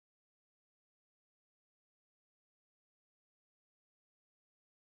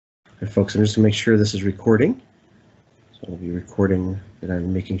right, folks, I'm just going to make sure this is recording. So I'll be recording, and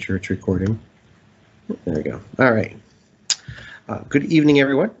I'm making sure it's recording. There we go. All right. Good evening,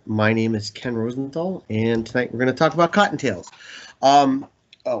 everyone. My name is Ken Rosenthal, and tonight we're going to talk about Cottontails.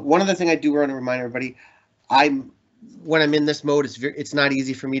 One other thing I do want to remind everybody, when I'm in this mode, it's not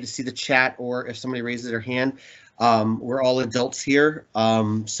easy for me to see the chat or if somebody raises their hand. We're all adults here,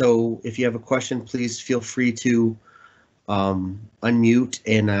 so if you have a question, please feel free to unmute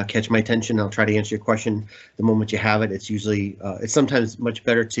and catch my attention. I'll try to answer your question the moment you have it. It's usually it's sometimes much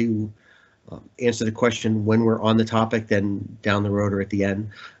better to answer the question when we're on the topic than down the road or at the end.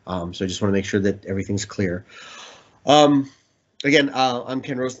 So I just want to make sure that everything's clear. Again, I'm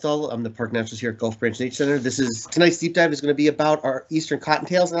Ken Rosenthal. I'm the Park Naturalist here at Gulf Branch Nature Center. Tonight's deep dive is going to be about our eastern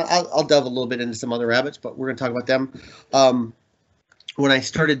cottontails, and I'll delve a little bit into some other rabbits, but we're going to talk about them. When I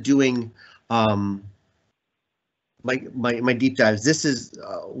started doing my deep dives, this is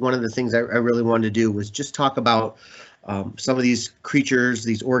one of the things I really wanted to do, was just talk about some of these creatures,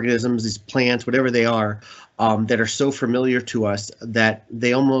 these organisms, these plants, whatever they are, that are so familiar to us that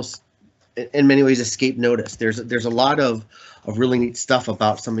they almost, in many ways, escape notice. There's a lot of really neat stuff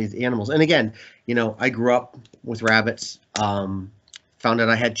about some of these animals. And again, you know, I grew up with rabbits. Found out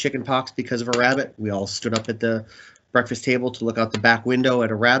I had chicken pox because of a rabbit. We all stood up at the breakfast table to look out the back window at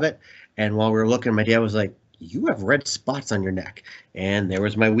a rabbit, and while we were looking, my dad was like, "You have red spots on your neck." And there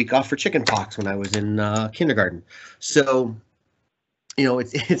was my week off for chicken pox when I was in kindergarten. So, you know,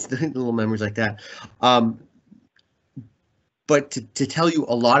 it's the little memories like that. But to tell you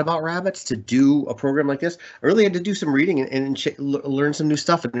a lot about rabbits, to do a program like this, I really had to do some reading and learn some new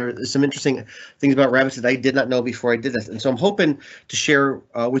stuff. And there are some interesting things about rabbits that I did not know before I did this. And so I'm hoping to share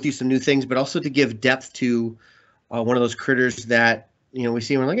with you some new things, but also to give depth to one of those critters that, you know, we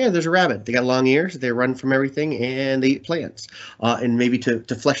see them like, yeah, there's a rabbit. They got long ears, they run from everything, and they eat plants. And maybe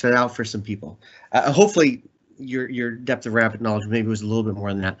to flesh that out for some people. Hopefully, your depth of rabbit knowledge maybe was a little bit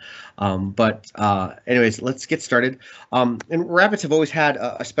more than that. But anyways, let's get started. And rabbits have always had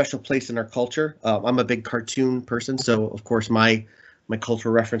a special place in our culture. I'm a big cartoon person, so of course my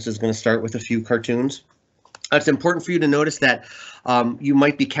cultural reference is going to start with a few cartoons. It's important for you to notice that you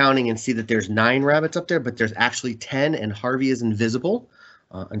might be counting and see that there's 9 rabbits up there, but there's actually 10, and Harvey is invisible.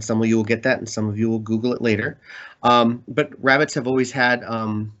 And some of you will get that, and some of you will Google it later. But rabbits have always had,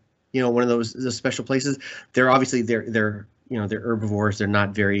 you know, one of those special places. They're obviously they're herbivores. They're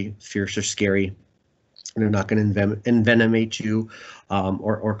not very fierce or scary. They're not going to envenomate you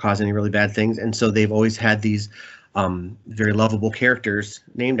or cause any really bad things. And so they've always had these very lovable characters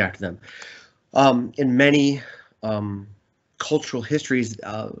named after them. In many cultural histories,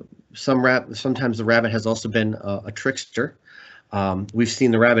 sometimes the rabbit has also been a trickster. We've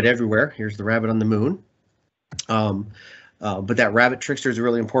seen the rabbit everywhere. Here's the rabbit on the moon. But that rabbit trickster is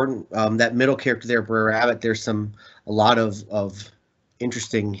really important. That middle character there, Brer Rabbit, there's a lot of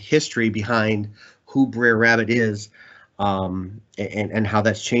interesting history behind who Brer Rabbit is, and how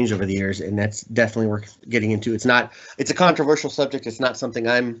that's changed over the years, and that's definitely worth getting into. It's a controversial subject. It's not something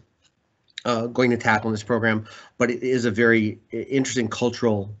I'm going to tackle in this program, but it is a very interesting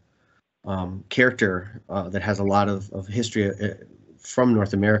cultural character that has a lot of history from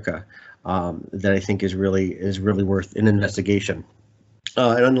North America. That I think is really worth an investigation.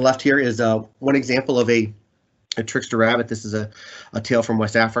 And on the left here is one example of a trickster rabbit. This is a tale from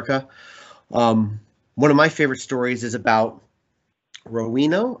West Africa. One of my favorite stories is about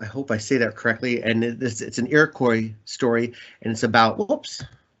Roweno. I hope I say that correctly. And it's an Iroquois story, and it's about, whoops,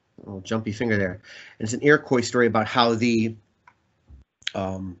 little jumpy finger there. And it's an Iroquois story about how the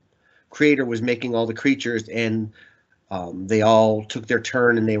creator was making all the creatures, and they all took their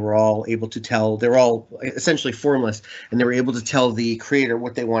turn, and they were all able to tell. They were all essentially formless, and they were able to tell the creator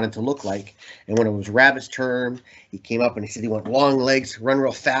what they wanted to look like. And when it was Rabbit's turn, he came up and he said he wanted long legs, run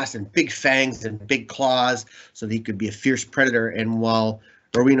real fast, and big fangs and big claws, so that he could be a fierce predator. And while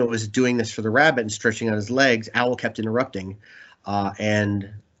Roweno was doing this for the rabbit and stretching out his legs, Owl kept interrupting, and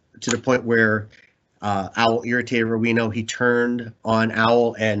to the point where Owl irritated Roweno. He turned on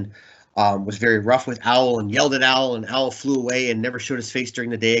Owl and was very rough with Owl and yelled at Owl, and Owl flew away and never showed his face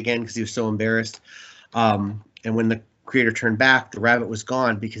during the day again because he was so embarrassed. And when the creator turned back, the rabbit was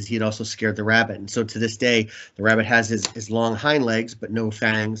gone because he had also scared the rabbit. And so to this day, the rabbit has his long hind legs, but no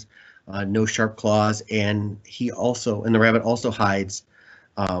fangs, no sharp claws, and the rabbit also hides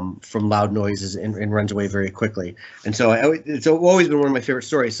from loud noises and runs away very quickly. And so it's always been one of my favorite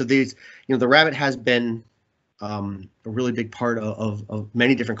stories. So the rabbit has been a really big part of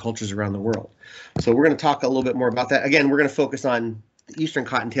many different cultures around the world. So we're going to talk a little bit more about that. Again, we're going to focus on the eastern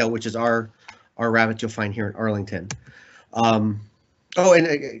cottontail, which is our rabbit you'll find here in Arlington. Oh, and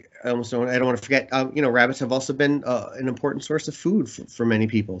I don't want to forget. Rabbits have also been an important source of food for many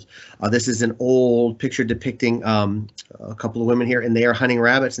people. This is an old picture depicting a couple of women here, and they are hunting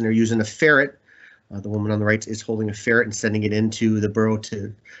rabbits, and they're using a ferret. The woman on the right is holding a ferret and sending it into the burrow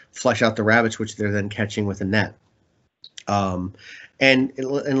to flush out the rabbits, which they're then catching with a net. Um, and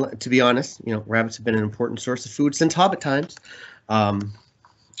to be honest, rabbits have been an important source of food since Hobbit times. Um,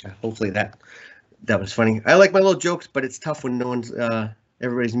 Hopefully that was funny. I like my little jokes, but it's tough when no one's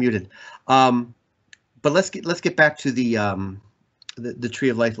everybody's muted. But let's get back to the tree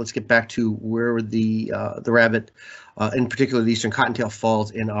of life. Let's get back to where the rabbit, in particular the eastern cottontail,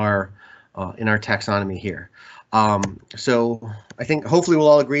 falls in our taxonomy here. So I think hopefully we'll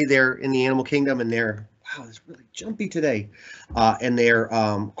all agree they're in the animal kingdom, and they're it's really jumpy today, and they're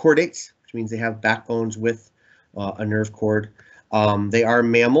chordates, which means they have backbones with a nerve cord. They are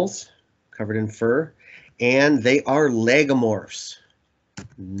mammals covered in fur, and they are lagomorphs,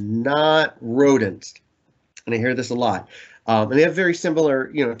 not rodents. And I hear this a lot. And they have very similar,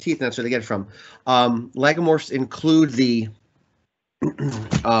 teeth, and that's where they get it from. Lagomorphs include the,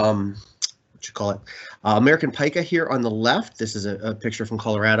 American pica here on the left. This is a picture from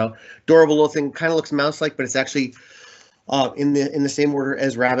Colorado. Adorable little thing, kind of looks mouse-like, but it's actually in the same order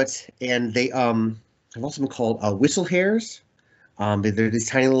as rabbits. And they have also been called whistle hares. They're these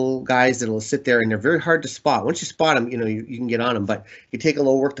tiny little guys that'll sit there, and they're very hard to spot. Once you spot them, you can get on them, but you take a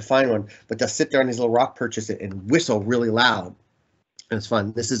little work to find one. But they'll sit there on these little rock perches and whistle really loud, and it's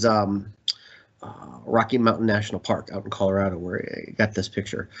fun. This is Rocky Mountain National Park out in Colorado, where I got this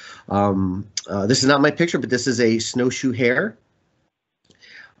picture. This is not my picture, but this is a snowshoe hare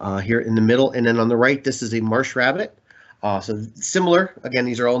here in the middle, and then on the right, this is a marsh rabbit. So similar. Again,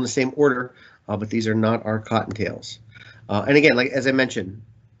 these are all in the same order, but these are not our cottontails. And again, like as I mentioned,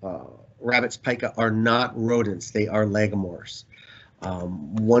 rabbits, pica are not rodents; they are lagomorphs.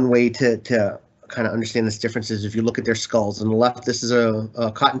 One way to kind of understand this difference is if you look at their skulls. On the left, this is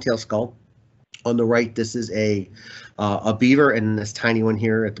a cottontail skull. On the right, this is a beaver, and this tiny one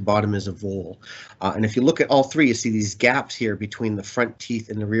here at the bottom is a vole. And if you look at all three, you see these gaps here between the front teeth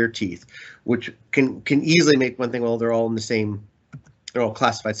and the rear teeth, which can easily make one think, well, they're all in the same. They're all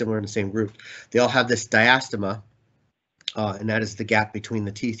classified similar in the same group. They all have this diastema. And that is the gap between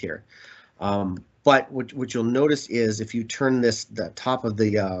the teeth here. But what you'll notice is if you turn the top of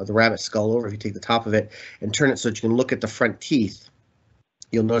the rabbit skull over, if you take the top of it and turn it so that you can look at the front teeth,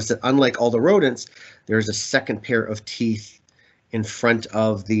 you'll notice that unlike all the rodents, there's a second pair of teeth in front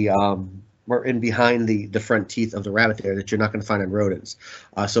of the or in behind the front teeth of the rabbit there that you're not going to find in rodents.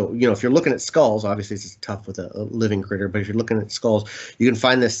 So if you're looking at skulls, obviously it's tough with a living critter, but if you're looking at skulls, you can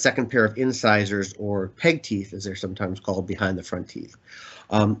find this second pair of incisors, or peg teeth as they're sometimes called, behind the front teeth.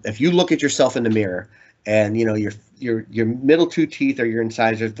 If you look at yourself in the mirror and your middle two teeth are your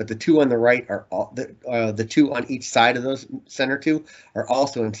incisors, but the two on the right are the two on each side of those center two are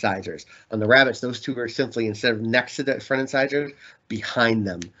also incisors. On the rabbits, those two are simply, instead of next to the front incisors, behind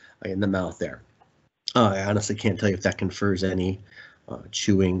them in the mouth there. I honestly can't tell you if that confers any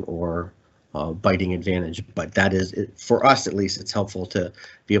chewing or biting advantage, but that is, for us at least, it's helpful to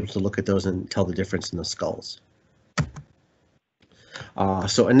be able to look at those and tell the difference in the skulls.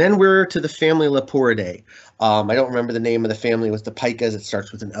 And then we're to the family Leporidae. I don't remember the name of the family with the picas. It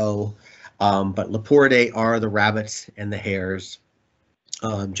starts with an O, but Leporidae are the rabbits and the hares.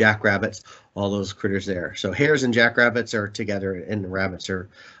 Jackrabbits, all those critters there. So hares and jackrabbits are together, and the rabbits are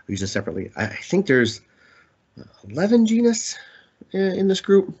used separately. I think there's 11 genus in this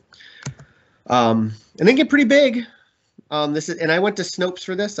group, and they get pretty big. And I went to Snopes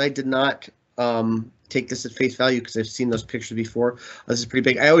for this. I did not take this at face value because I've seen those pictures before. This is pretty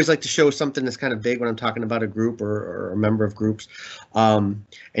big. I always like to show something that's kind of big when I'm talking about a group or a member of groups,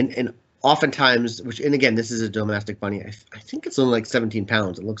 and oftentimes, and again, this is a domestic bunny. I think it's only like 17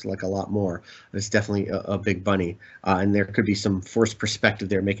 pounds. It looks like a lot more. It's definitely a big bunny. And there could be some forced perspective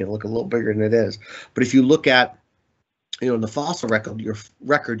there, making it look a little bigger than it is. But if you look at, in the fossil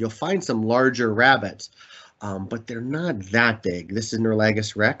record, you'll find some larger rabbits, but they're not that big. This is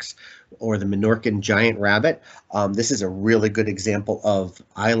Nurlagus rex, or the Minorcan giant rabbit. This is a really good example of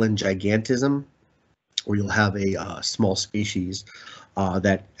island gigantism, where you'll have a small species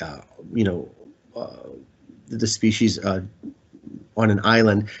that the species on an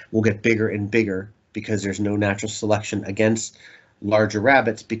island will get bigger and bigger because there's no natural selection against larger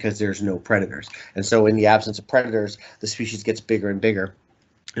rabbits because there's no predators. And so in the absence of predators, the species gets bigger and bigger.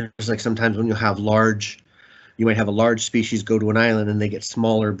 It's like sometimes when you might have a large species go to an island and they get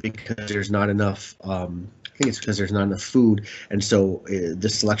smaller because there's not enough, I think it's because there's not enough food. And so the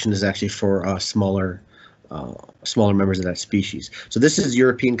selection is actually for smaller smaller members of that species. So this is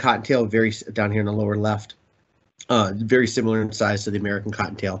European cottontail, very down here in the lower left. Very similar in size to the American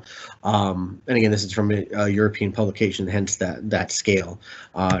cottontail, and again, this is from a European publication, hence that scale.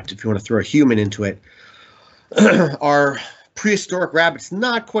 If you want to throw a human into it, our prehistoric rabbits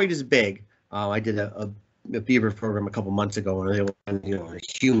not quite as big. I did a beaver program a couple months ago, and they were, a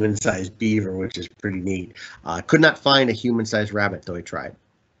human-sized beaver, which is pretty neat. Could not find a human-sized rabbit, though I tried.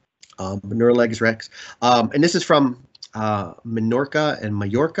 Neuralegus rex, and this is from Minorca and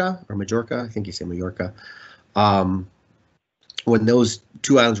Majorca, or Majorca, I think you say Majorca. When those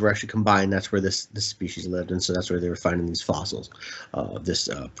two islands were actually combined, that's where this species lived, and so that's where they were finding these fossils of this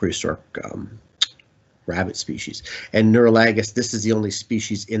prehistoric rabbit species. And Neuralagus, this is the only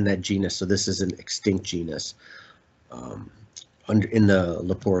species in that genus, so this is an extinct genus in the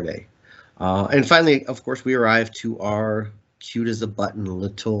Leporidae. And finally, of course, we arrived to our cute as a button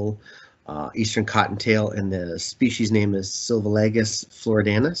little eastern cottontail, and the species name is Silvalagus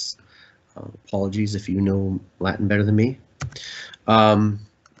floridanus. Apologies if you know Latin better than me. And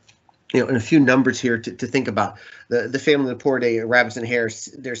a few numbers here to think about. The family of Leporidae, rabbits and hares,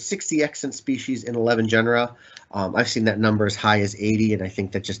 there's 60 extant species in 11 genera. I've seen that number as high as 80, and I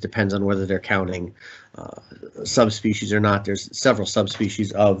think that just depends on whether they're counting subspecies or not. There's several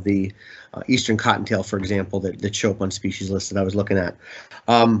subspecies of the eastern cottontail, for example, that show up on species lists that I was looking at.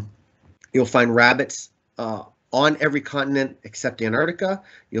 You'll find rabbits on every continent except Antarctica.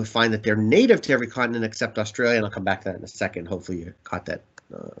 You'll find that they're native to every continent except Australia, and I'll come back to that in a second. Hopefully you caught that,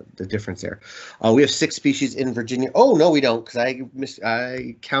 the difference there. We have 6 species in Virginia. Oh, no, we don't, because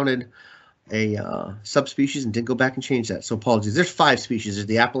I counted a subspecies and didn't go back and change that, so apologies. There's 5 species. There's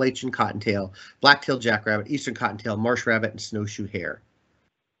the Appalachian cottontail, black-tailed jackrabbit, eastern cottontail, marsh rabbit, and snowshoe hare.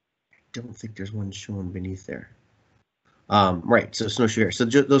 I don't think there's one shown beneath there. Right, so snowshoe hare. So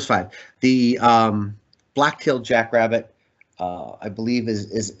those 5. The black-tailed jackrabbit, I believe,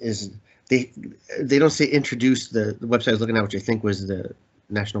 is they don't say introduced. The website I was looking at, which I think was the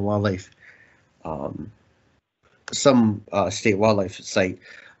National Wildlife, some state wildlife site,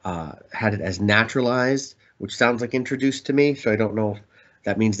 had it as naturalized, which sounds like introduced to me. So I don't know if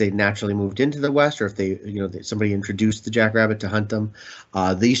that means they naturally moved into the West, or if they, somebody introduced the jackrabbit to hunt them.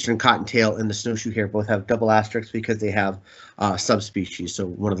 The eastern cottontail and the snowshoe hare both have double asterisks because they have subspecies. So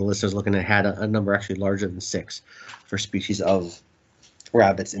one of the listeners looking at had a number actually larger than 6 for species of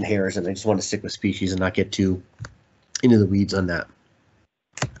rabbits and hares, and I just want to stick with species and not get too into the weeds on that.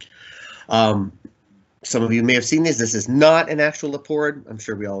 Some of you may have seen these. This is not an actual leporid. I'm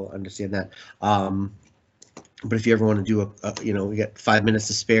sure we all understand that. But if you ever want to do we got 5 minutes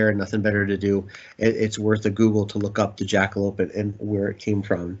to spare and nothing better to do, it's worth a Google to look up the jackalope and where it came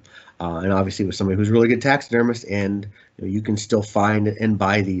from. And obviously with somebody who's a really good taxidermist, and you can still find and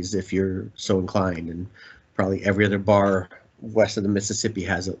buy these if you're so inclined. And probably every other bar west of the Mississippi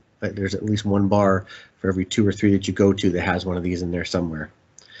has there's at least one bar for every 2 or 3 that you go to that has one of these in there somewhere.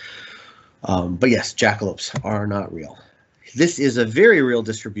 But yes, jackalopes are not real. This is a very real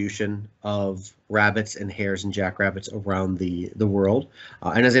distribution of rabbits and hares and jackrabbits around the world.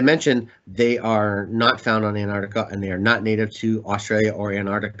 And as I mentioned, they are not found on Antarctica, and they are not native to Australia or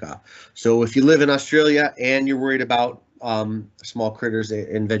Antarctica. So if you live in Australia and you're worried about small critters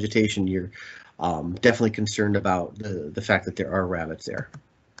and vegetation, you're definitely concerned about the fact that there are rabbits there.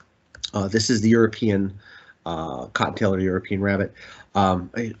 This is the European cottontail or European rabbit.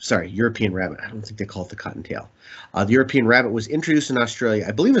 European rabbit. I don't think they call it the cottontail. The European rabbit was introduced in Australia.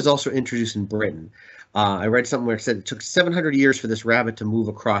 I believe it was also introduced in Britain. I read something where it said it took 700 years for this rabbit to move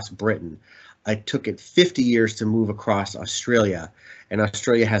across Britain. It took it 50 years to move across Australia, and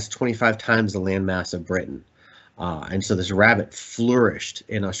Australia has 25 times the landmass of Britain. And so this rabbit flourished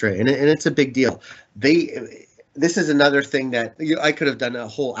in Australia, and it's a big deal. This is another thing that I could have done a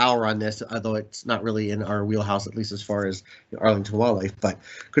whole hour on this, although it's not really in our wheelhouse, at least as far as Arlington Wildlife, but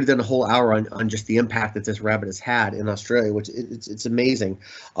could have done a whole hour on just the impact that this rabbit has had in Australia, which it's amazing.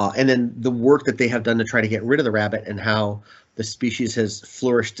 And then the work that they have done to try to get rid of the rabbit, and how the species has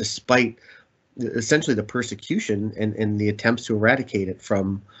flourished despite essentially the persecution and the attempts to eradicate it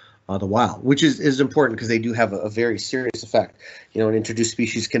from the wild, which is important because they do have a very serious effect. An introduced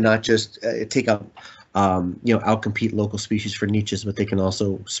species cannot just take up outcompete local species for niches, but they can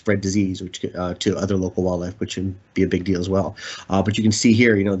also spread disease, which to other local wildlife, which can be a big deal as well. But you can see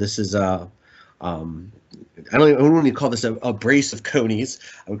here, this is I wouldn't even call this a brace of conies.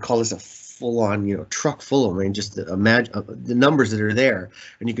 I would call this a full-on, truck full of them. I mean, just imagine the numbers that are there,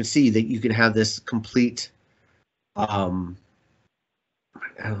 and you can see that you can have this complete.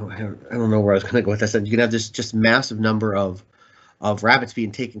 I don't know where I was going to go with this. You can have this just massive number of of rabbits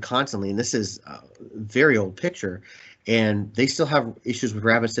being taken constantly, and this is a very old picture, and they still have issues with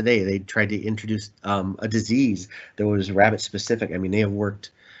rabbits today. They tried to introduce a disease that was rabbit specific. I mean, they have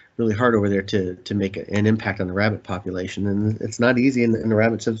worked really hard over there to make an impact on the rabbit population, and it's not easy. And the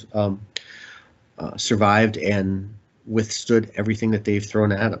rabbits have survived and withstood everything that they've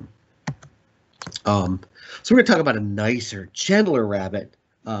thrown at them. So we're going to talk about a nicer, gentler rabbit.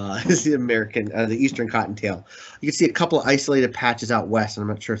 This is the American, the Eastern Cottontail. You can see a couple of isolated patches out west, and I'm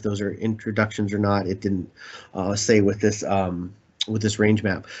not sure if those are introductions or not. It didn't say with this range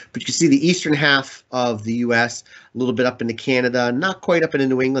map, but you can see the eastern half of the U.S., a little bit up into Canada, not quite up into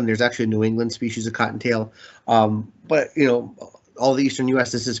New England. There's actually a New England species of cottontail, but you know, all the eastern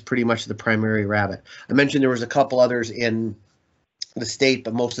U.S., this is pretty much the primary rabbit. I mentioned there was a couple others in the state,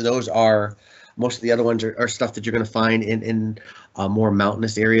 but most of the other ones are stuff that you're going to find in more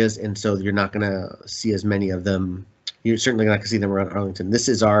mountainous areas, and so you're not going to see as many of them. You're certainly not going to see them around Arlington. This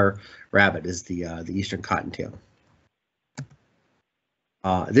is our rabbit, is the Eastern Cottontail.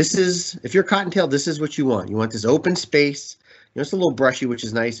 This is, if you're a cottontail, this is what you want. You want this open space. You know, it's a little brushy, which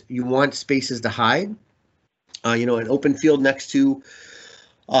is nice. You want spaces to hide. You know, an open field next to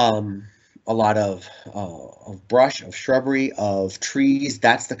a lot of brush, of shrubbery, of trees.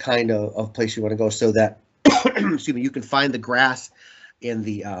 That's the kind of place you want to go, so that excuse me, you can find the grass and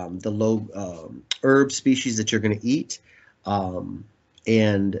the low herb species that you're going to eat. And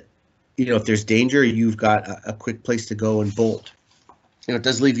you know, if there's danger, you've got a quick place to go and bolt. You know, it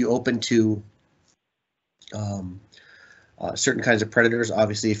does leave you open to certain kinds of predators.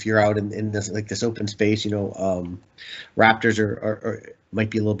 Obviously, if you're out in this, like this open space, you know, raptors are might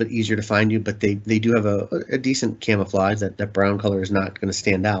be a little bit easier to find you, but they do have a decent camouflage. That brown color is not going to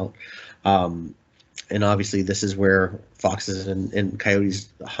stand out. And obviously, this is where foxes and coyotes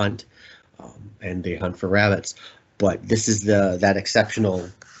hunt, and they hunt for rabbits. But this is that exceptional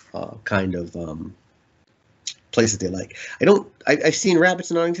kind of place that they like. I've seen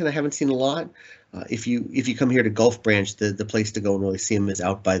rabbits in Arlington. I haven't seen a lot. If you come here to Gulf Branch, the place to go and really see them is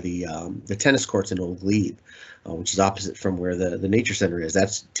out by the tennis courts in Old Glebe, which is opposite from where the nature center is.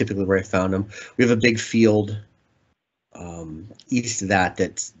 That's typically where I found them. We have a big field east of that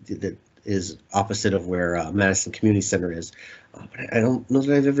is opposite of where Madison Community Center is. But I don't know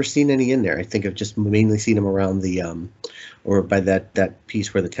that I've ever seen any in there. I think I've just mainly seen them around the or by that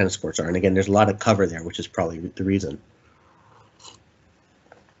piece where the tennis courts are. And again, there's a lot of cover there, which is probably the reason.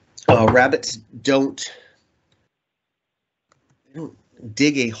 Rabbits don't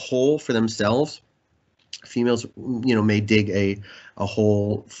dig a hole for themselves. Females, you know, may dig a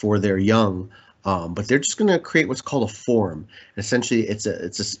hole for their young, but they're just going to create what's called a form. Essentially, it's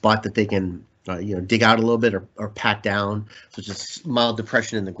a spot that they can you know, dig out a little bit or pat down, so it's just mild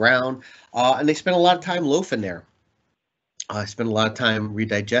depression in the ground, and they spend a lot of time loafing there. Spend a lot of time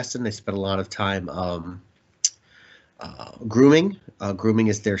redigesting. They spend a lot of time grooming. Grooming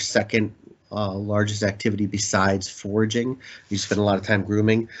is their second largest activity besides foraging. You spend a lot of time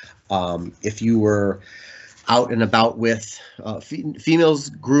grooming. If you were out and about with females,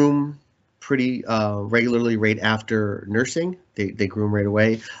 groom pretty regularly right after nursing. They groom right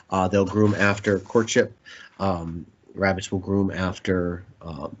away. They'll groom after courtship. Rabbits will groom after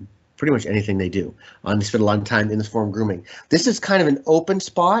pretty much anything they do. They spend a lot of time in this form grooming. This is kind of an open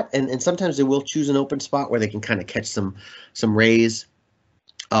spot, and sometimes they will choose an open spot where they can kind of catch some rays.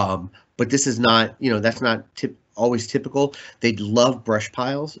 But this is not, you know, that's not always typical. They love brush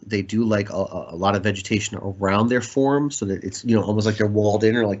piles. They do like a lot of vegetation around their form, so that it's, you know, almost like they're walled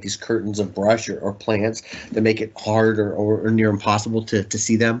in, or like these curtains of brush or plants that make it hard or near impossible to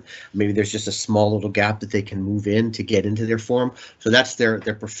see them. Maybe there's just a small little gap that they can move in to get into their form. So that's their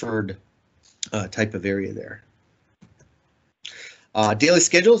preferred type of area there. Daily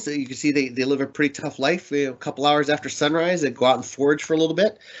schedules, you can see they live a pretty tough life. A couple hours after sunrise, they go out and forage for a little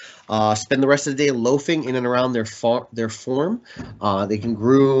bit. Spend the rest of the day loafing in and around their form. They can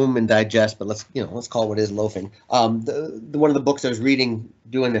groom and digest, but let's call it what is loafing. One of the books I was reading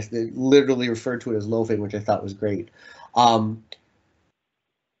doing this, they literally referred to it as loafing, which I thought was great. You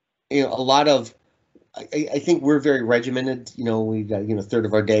know, a lot of, I think we're very regimented. You know, we got, you know, a third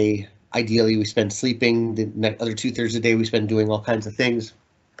of our day, ideally, we spend sleeping. The other 2/3 of the day we spend doing all kinds of things.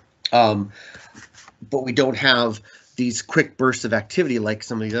 But we don't have these quick bursts of activity like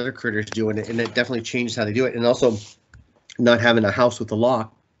some of these other critters do, and it definitely changes how they do it. And also, not having a house with a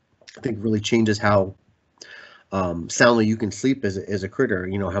lock, I think, really changes how soundly you can sleep as a critter.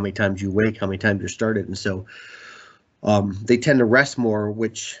 You know, how many times you wake, how many times you're started, and so they tend to rest more,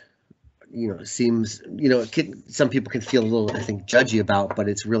 which seems, some people can feel a little, I think, judgy about, but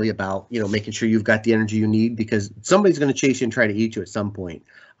it's really about, making sure you've got the energy you need, because somebody's going to chase you and try to eat you at some point.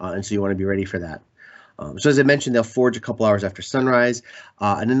 And so you want to be ready for that. So as I mentioned, they'll forage a couple hours after sunrise,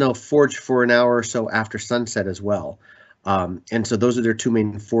 and then they'll forage for an hour or so after sunset as well. And so those are their two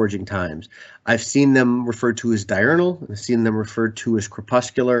main foraging times. I've seen them referred to as diurnal. I've seen them referred to as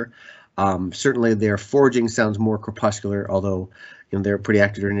crepuscular. Certainly their foraging sounds more crepuscular, although they're pretty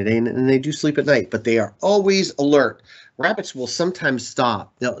active during the day, and they do sleep at night, but they are always alert. Rabbits will sometimes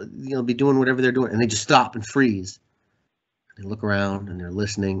stop. They'll be doing whatever they're doing, and they just stop and freeze. They look around and they're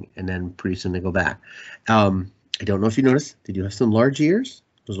listening, and then pretty soon they go back. I don't know if you noticed, they do have some large ears.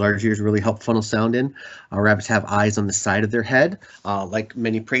 Those large ears really help funnel sound in. Rabbits have eyes on the side of their head, like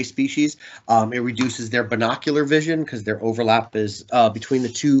many prey species. It reduces their binocular vision because their overlap is between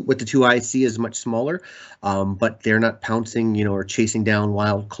what the two eyes see is much smaller. But they're not pouncing, or chasing down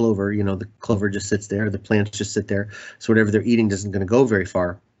wild clover. The clover just sits there. The plants just sit there. So whatever they're eating isn't going to go very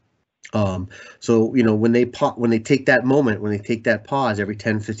far. So when they take that moment, when they take that pause every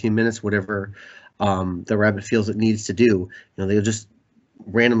 10, 15 minutes, whatever the rabbit feels it needs to do, they'll just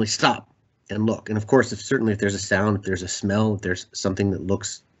randomly stop and look. And of course, if there's a sound, if there's a smell, if there's something that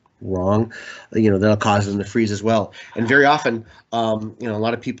looks wrong, that'll cause them to freeze as well. And very often, a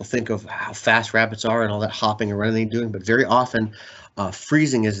lot of people think of how fast rabbits are and all that hopping and running they're doing, but very often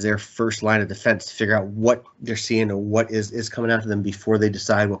freezing is their first line of defense to figure out what they're seeing or what is coming after them before they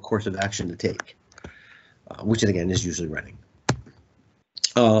decide what course of action to take, which again is usually running.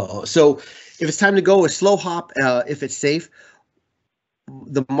 So if it's time to go, a slow hop if it's safe.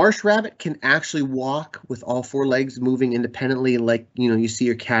 The marsh rabbit can actually walk with all four legs moving independently, like you see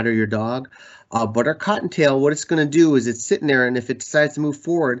your cat or your dog. But our cottontail, what it's going to do is it's sitting there, and if it decides to move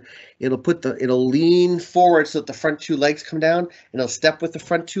forward, it'll lean forward so that the front two legs come down, and it'll step with the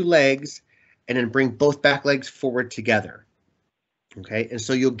front two legs, and then bring both back legs forward together. Okay, and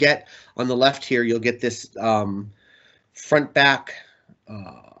so you'll get on the left here, you'll get this front back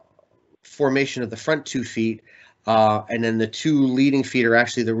formation of the front 2 feet. And then the two leading feet are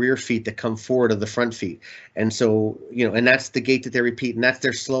actually the rear feet that come forward of the front feet. And so, and that's the gait that they repeat, and that's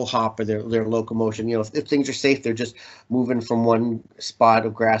their slow hop or their locomotion. If things are safe, they're just moving from one spot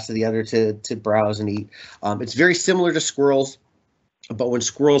of grass to the other to browse and eat. It's very similar to squirrels, but when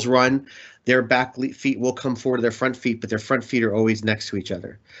squirrels run, their back feet will come forward to their front feet, but their front feet are always next to each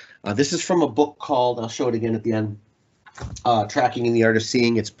other. This is from a book called, I'll show it again at the end, Tracking in the Art of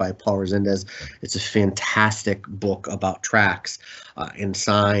Seeing. It's by Paul Resendez. It's a fantastic book about tracks and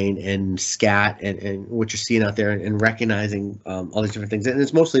sign and scat and what you're seeing out there and recognizing all these different things. And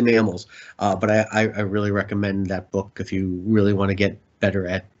it's mostly mammals, but I really recommend that book if you really want to get better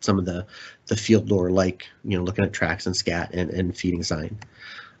at some of the field lore, like looking at tracks and scat and feeding sign.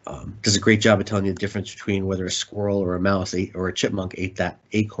 Does a great job of telling you the difference between whether a squirrel or a mouse or a chipmunk ate that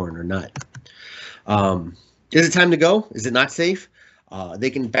acorn or not. Is it time to go? Is it not safe? They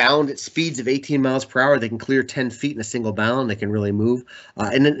can bound at speeds of 18 miles per hour. They can clear 10 feet in a single bound. They can really move.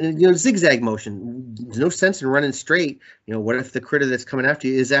 And then, zigzag motion. There's no sense in running straight. What if the critter that's coming after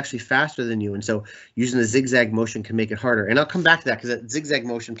you is actually faster than you? And so using the zigzag motion can make it harder. And I'll come back to that because that zigzag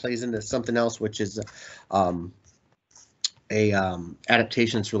motion plays into something else, which is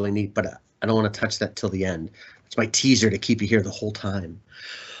adaptation that's really neat. But I don't want to touch that till the end. It's my teaser to keep you here the whole time.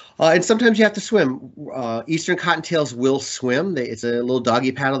 And sometimes you have to swim. Eastern cottontails will swim. It's a little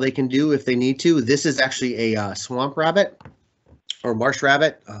doggy paddle they can do if they need to. This is actually a swamp rabbit or marsh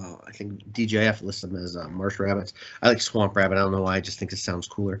rabbit. I think DJF lists them as marsh rabbits. I like swamp rabbit. I don't know why. I just think it sounds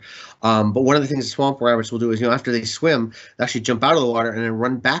cooler. But one of the things swamp rabbits will do is, after they swim, they actually jump out of the water and then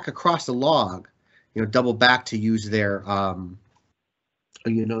run back across the log, double back to use their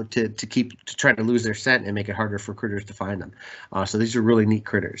to try to lose their scent and make it harder for critters to find them. So these are really neat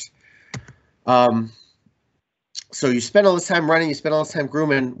critters. So you spend all this time running, you spend all this time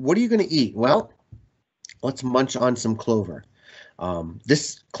grooming. What are you going to eat? Well, let's munch on some clover.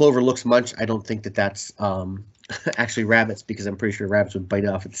 This clover looks munch. I don't think that that's actually rabbits, because I'm pretty sure rabbits would bite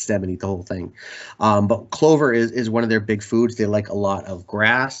off at the stem and eat the whole thing. But clover is one of their big foods. They like a lot of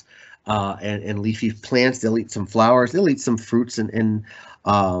grass and leafy plants. They'll eat some flowers. They'll eat some fruits and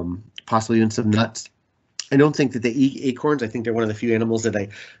possibly even some nuts. I don't think that they eat acorns. I think they're one of the few animals that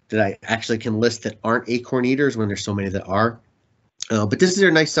I actually can list that aren't acorn eaters, when there's so many that are. But this is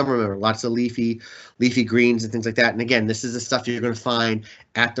their nice summer member. Lots of leafy greens and things like that. And again, this is the stuff you're going to find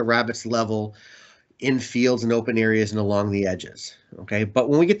at the rabbit's level in fields and open areas and along the edges. Okay, but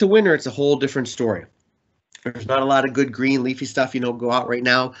when we get to winter, it's a whole different story. There's not a lot of good green leafy stuff, go out right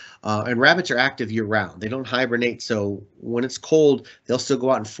now. And rabbits are active year round. They don't hibernate, so when it's cold, they'll still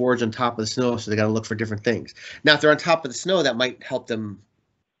go out and forage on top of the snow. So they got to look for different things. Now, if they're on top of the snow, that might help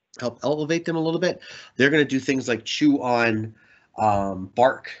elevate them a little bit. They're going to do things like chew on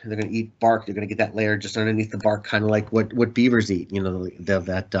bark. They're going to eat bark. They're going to get that layer just underneath the bark, kind of like what beavers eat.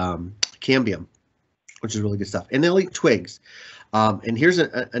 That cambium, which is really good stuff. And they'll eat twigs. And here's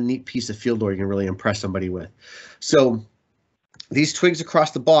a neat piece of field lore you can really impress somebody with. So these twigs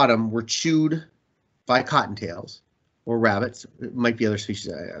across the bottom were chewed by cottontails or rabbits. It might be other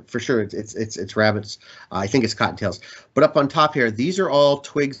species. For sure, it's rabbits. I think it's cottontails. But up on top here, these are all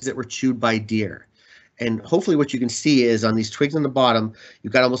twigs that were chewed by deer. And hopefully what you can see is on these twigs on the bottom,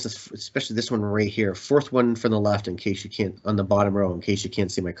 you've got almost, especially this one right here, fourth one from the left in case you can't, on the bottom row, in case you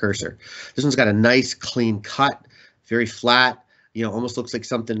can't see my cursor. This one's got a nice clean cut, very flat. Almost looks like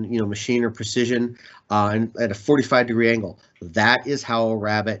something, machine or precision, and at a 45-degree angle. That is how a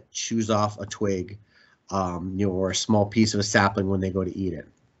rabbit chews off a twig, or a small piece of a sapling when they go to eat it.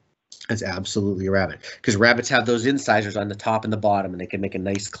 It's absolutely a rabbit, because rabbits have those incisors on the top and the bottom, and they can make a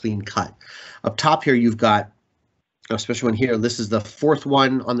nice clean cut. Up top here, you've got, especially one here, this is the fourth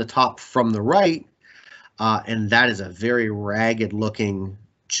one on the top from the right, and that is a very ragged looking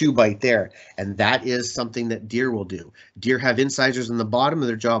chew bite there, and that is something that deer will do. Deer have incisors on the bottom of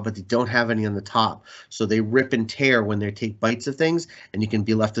their jaw, but they don't have any on the top, so they rip and tear when they take bites of things, and you can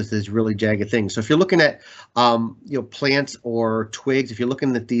be left with this really jagged thing. So if you're looking at plants or twigs, if you're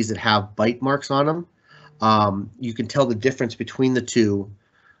looking at these that have bite marks on them, you can tell the difference between the two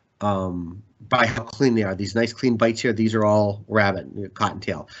by how clean they are. These nice clean bites here, these are all rabbit,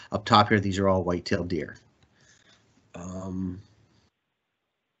 cottontail. Up top here, these are all white-tailed deer.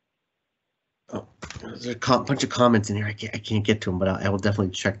 Oh, there's a bunch of comments in here. I can't get to them, but I will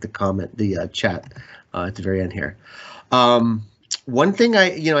definitely check the chat at the very end here. One thing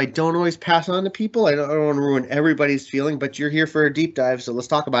I don't always pass on to people. I don't want to ruin everybody's feeling, but you're here for a deep dive, so let's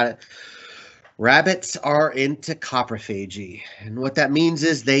talk about it. Rabbits are into coprophagy, and what that means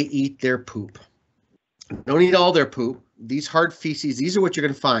is they eat their poop. Don't eat all their poop. These hard feces, these are what you're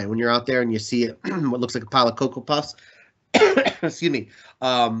going to find when you're out there and you see it, what looks like a pile of Cocoa Puffs. Excuse me.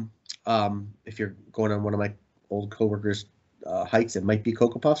 If you're going on one of my old coworkers' hikes, it might be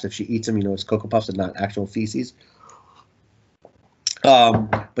Cocoa Puffs. If she eats them, it's Cocoa Puffs and not actual feces.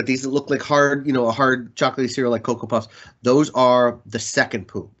 But these that look like hard, a hard chocolatey cereal like Cocoa Puffs, those are the second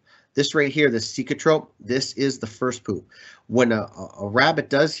poop. This right here, this cecotrope, this is the first poop. When a rabbit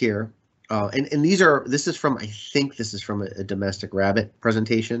does here, and this is from a domestic rabbit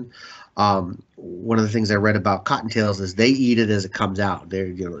presentation. One of the things I read about cottontails is they eat it as it comes out.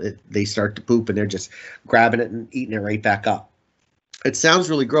 They start to poop and they're just grabbing it and eating it right back up. It sounds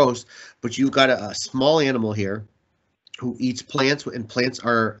really gross, but you've got a small animal here who eats plants, and plants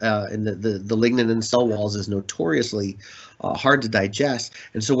are and the lignin in the cell walls is notoriously hard to digest.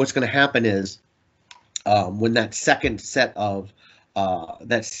 And so what's going to happen is when that second set of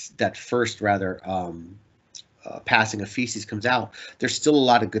that first passing of feces comes out, there's still a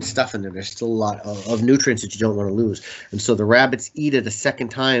lot of good stuff in there. There's still a lot of nutrients that you don't want to lose. And so the rabbits eat it a second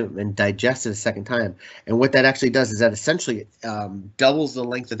time and digest it a second time. And what that actually does is that essentially doubles the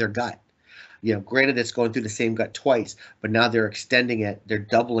length of their gut. Granted, it's going through the same gut twice, but now they're extending it. They're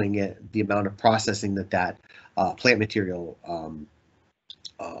doubling it, the amount of processing that plant material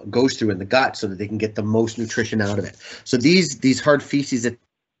goes through in the gut, so that they can get the most nutrition out of it. So these hard feces,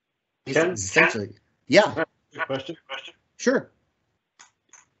 essentially, yeah. Question. Sure.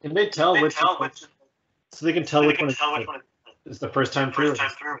 Can they tell which? So they can tell which one is the first time through,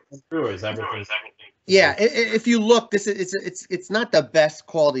 or is everything? Yeah. If you look, it's not the best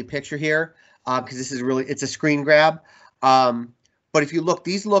quality picture here because this is really, it's a screen grab. But if you look,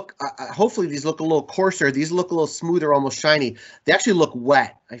 these look, hopefully these look a little coarser. These look a little smoother, almost shiny. They actually look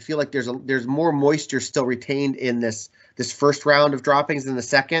wet. I feel like there's more moisture still retained in this first round of droppings than the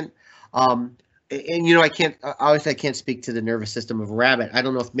second. And I can't speak to the nervous system of a rabbit. I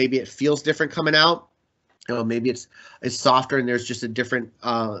don't know if maybe it feels different coming out. Maybe it's softer and there's just a different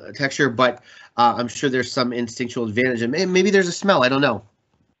texture, but I'm sure there's some instinctual advantage, and maybe there's a smell. I don't know.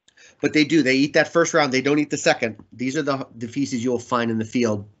 But they eat that first round. They don't eat the second. These are the feces you'll find in the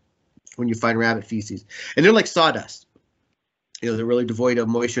field when you find rabbit feces. And they're like sawdust. They're really devoid of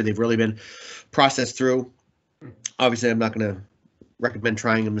moisture. They've really been processed through. Obviously, I'm not going to recommend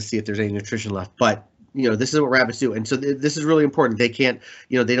trying them to see if there's any nutrition left. But, this is what rabbits do. And so this is really important. They can't,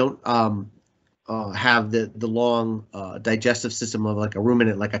 they don't have the long digestive system of like a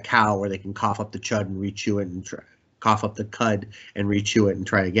ruminant, like a cow, where they can cough up the chud and re-chew it and cough up the cud and re-chew it and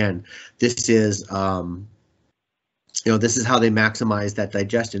try again. This is this is how they maximize that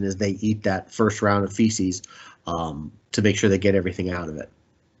digestion, is they eat that first round of feces to make sure they get everything out of it.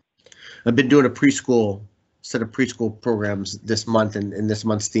 I've been doing a set of preschool programs this month, and this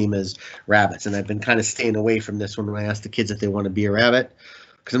month's theme is rabbits. And I've been kind of staying away from this one when I ask the kids if they want to be a rabbit,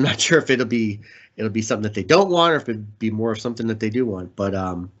 because I'm not sure if it'll be something that they don't want, or if it'd be more of something that they do want. But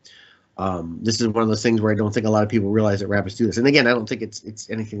this is one of those things where I don't think a lot of people realize that rabbits do this. And again, I don't think it's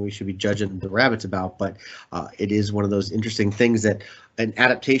anything we should be judging the rabbits about, but it is one of those interesting things that a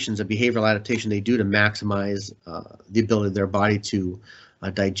behavioral adaptation they do to maximize the ability of their body to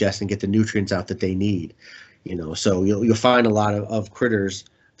digest and get the nutrients out that they need. So you'll find a lot of critters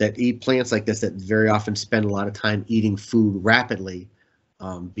that eat plants like this that very often spend a lot of time eating food rapidly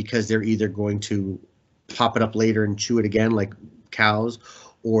because they're either going to pop it up later and chew it again like cows,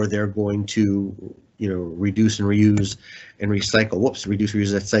 or they're going to, reduce and reuse and recycle. Reduce,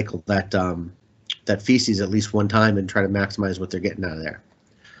 reuse that cycle, that feces at least one time and try to maximize what they're getting out of there.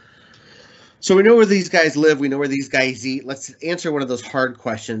 So we know where these guys live. We know where these guys eat. Let's answer one of those hard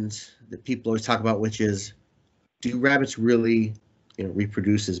questions that people always talk about, which is, do rabbits really,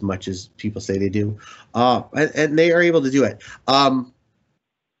 reproduce as much as people say they do? And they are able to do it.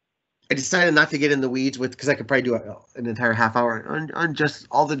 I decided not to get in the weeds because I could probably do an entire half hour on just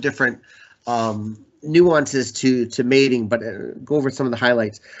all the different nuances to mating, but go over some of the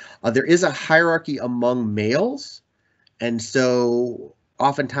highlights. There is a hierarchy among males, and so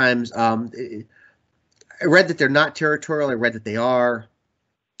oftentimes I read that they're not territorial. I read that they are.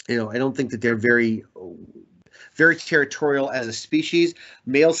 I don't think that they're very territorial as a species.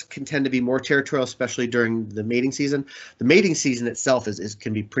 Males can tend to be more territorial, especially during the mating season. The mating season itself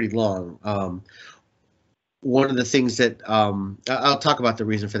can be pretty long. One of the things that I'll talk about the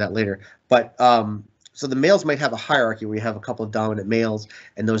reason for that later, but so the males might have a hierarchy where you have a couple of dominant males,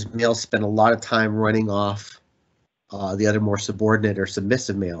 and those males spend a lot of time running off the other more subordinate or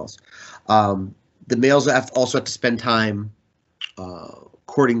submissive males. The males also have to spend time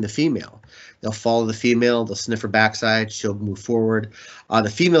courting the female. They'll follow the female, they'll sniff her backside, she'll move forward. The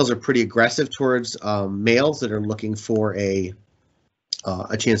females are pretty aggressive towards males that are looking for a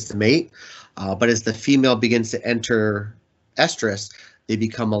chance to mate. But as the female begins to enter estrus, they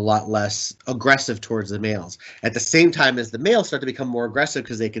become a lot less aggressive towards the males. At the same time as the males start to become more aggressive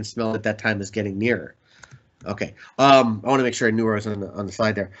because they can smell that time is getting nearer. Okay, I want to make sure I knew where I was on the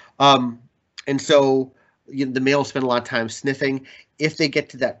slide there. And so the males spend a lot of time sniffing. If they get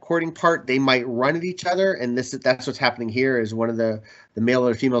to that courting part, they might run at each other, and that's what's happening here. Is one of the male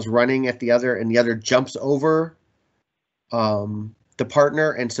or females running at the other, and the other jumps over the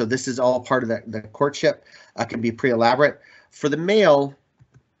partner, and so this is all part of the courtship. Can be pretty elaborate. For the male,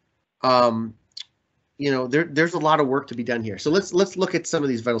 there's a lot of work to be done here. So let's look at some of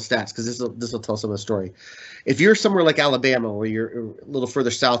these vital stats, because this will tell some of the story. If you're somewhere like Alabama, where you're a little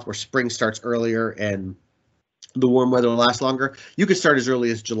further south, where spring starts earlier and the warm weather will last longer, you could start as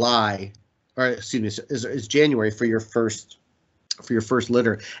early as July, or excuse me, as January for your first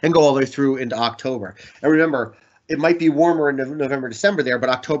litter, and go all the way through into October. And remember, it might be warmer in November, December there, but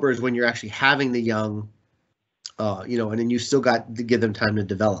October is when you're actually having the young, and then you still got to give them time to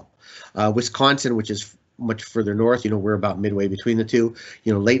develop. Wisconsin, which is much further north, we're about midway between the two.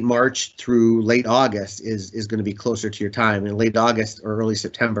 Late March through late August is going to be closer to your time, and late August or early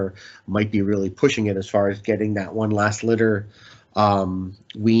September might be really pushing it as far as getting that one last litter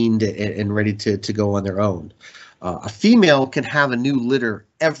weaned and ready to go on their own. A female can have a new litter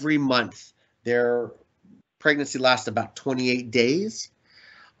every month. Their pregnancy lasts about 28 days,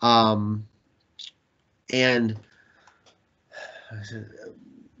 and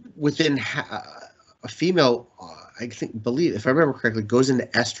within a female, believe if I remember correctly, goes into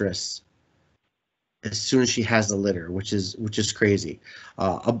estrus as soon as she has the litter, which is crazy.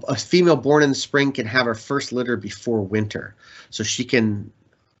 A female born in the spring can have her first litter before winter, so she can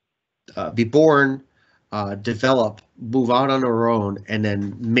be born, develop, move out on her own, and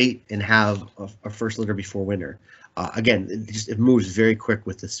then mate and have a first litter before winter. Again, it moves very quick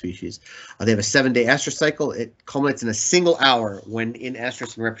with this species. They have a 7-day estrus cycle. It culminates in a single hour when in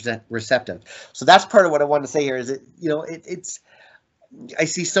estrus and receptive. So that's part of what I wanted to say here. Is it's I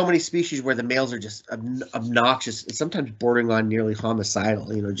see so many species where the males are just obnoxious, sometimes bordering on nearly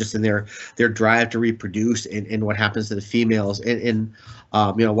homicidal. Just in their drive to reproduce, and what happens to the females. And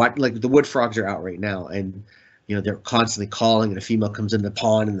what, like the wood frogs are out right now, and they're constantly calling, and a female comes in the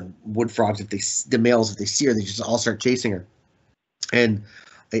pond, and the wood frogs, the males, if they see her, they just all start chasing her. And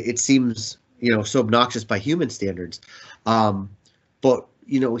it seems, so obnoxious by human standards. But,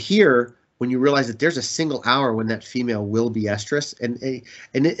 here, when you realize that there's a single hour when that female will be estrus, and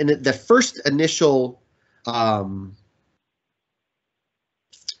the first initial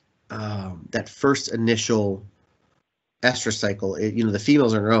that first initial estrus cycle, the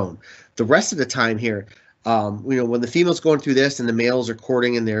females are on their own. The rest of the time here, when the female's going through this and the males are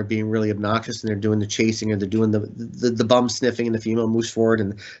courting and they're being really obnoxious and they're doing the chasing or they're doing the bum sniffing and the female moves forward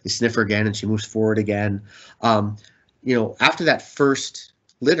and they sniff her again and she moves forward again. After that first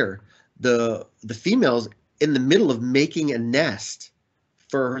litter, the female's in the middle of making a nest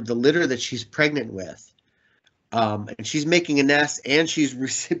for the litter that she's pregnant with. And she's making a nest and she's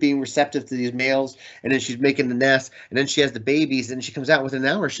being receptive to these males, and then she's making the nest, and then she has the babies, and she comes out within an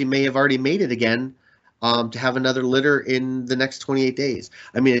hour. She may have already made it again to have another litter in the next 28 days.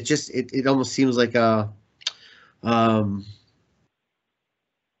 I mean, it almost seems like a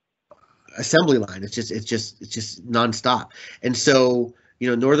assembly line. It's just nonstop. And so,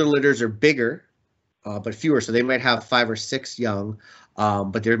 northern litters are bigger, but fewer. So they might have 5 or 6 young.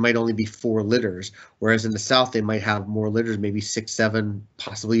 But there might only be 4 litters, whereas in the south they might have more litters, maybe 6, 7,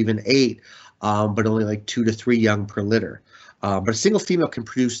 possibly even 8, but only like 2 to 3 young per litter. But a single female can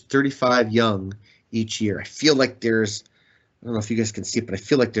produce 35 young each year. I feel like I don't know if you guys can see it, but I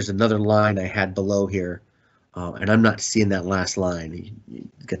feel like there's another line I had below here, and I'm not seeing that last line. You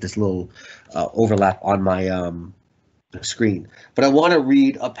get this little overlap on my screen. But I want to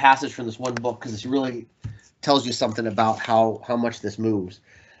read a passage from this one book because it's really tells you something about how much this moves.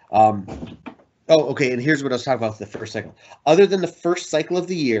 Okay, and here's what I was talking about with the first cycle. Other than the first cycle of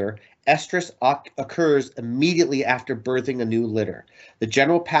the year, estrus occurs immediately after birthing a new litter. The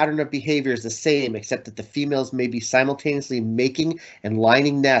general pattern of behavior is the same, except that the females may be simultaneously making and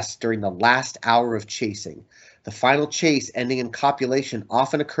lining nests during the last hour of chasing. The final chase, ending in copulation,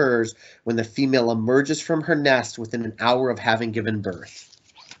 often occurs when the female emerges from her nest within an hour of having given birth.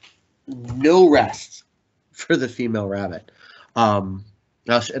 No rest for the female rabbit. And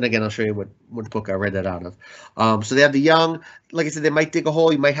again, I'll show you what book I read that out of. So they have the young. Like I said, they might dig a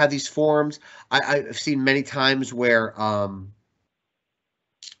hole. You might have these forms. I've seen many times where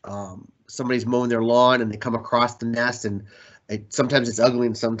somebody's mowing their lawn and they come across the nest, and sometimes it's ugly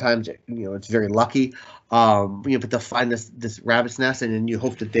and sometimes it's very lucky. But they'll find this rabbit's nest, and then you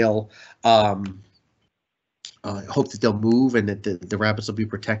hope that they'll move and that the rabbits will be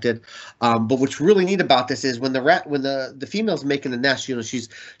protected. But what's really neat about this is when the female's making the nest,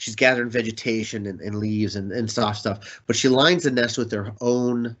 she's gathering vegetation and leaves and soft stuff, but she lines the nest with her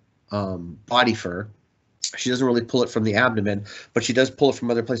own body fur. She doesn't really pull it from the abdomen, but she does pull it from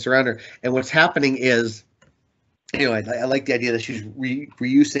other places around her. And what's happening is, I like the idea that she's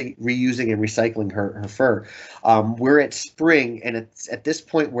reusing and recycling her fur. We're at spring, and it's at this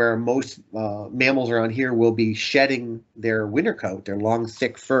point where most mammals around here will be shedding their winter coat, their long,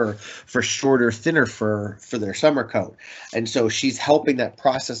 thick fur, for shorter, thinner fur for their summer coat. And so she's helping that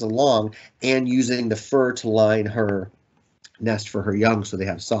process along and using the fur to line her nest for her young so they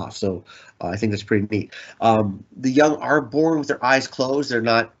have soft. So I think that's pretty neat. The young are born with their eyes closed.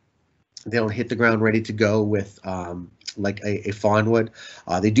 They don't hit the ground ready to go with like a fawn would.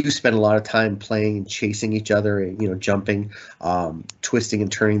 They do spend a lot of time playing and chasing each other, and jumping, twisting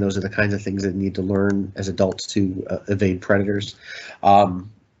and turning. Those are the kinds of things that need to learn as adults to evade predators. And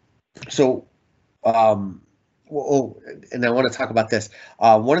I want to talk about this.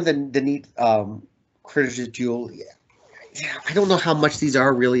 One of the neat critters that I don't know how much these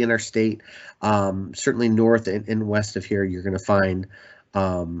are really in our state. Certainly north and west of here, you're going to find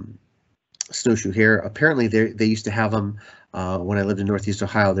snowshoe hare. Apparently they used to have them when I lived in Northeast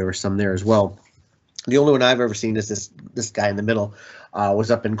Ohio. There were some there as well. The only one I've ever seen is this guy in the middle.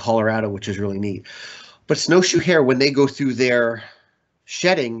 Was up in Colorado, which is really neat. But snowshoe hare, when they go through their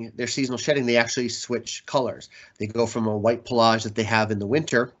shedding, their seasonal shedding, they actually switch colors. They go from a white pelage that they have in the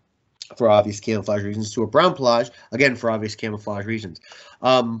winter for obvious camouflage reasons to a brown pelage, again for obvious camouflage reasons.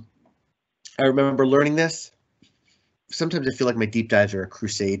 I remember learning this. Sometimes I feel like my deep dives are a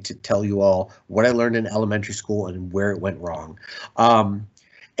crusade to tell you all what I learned in elementary school and where it went wrong. And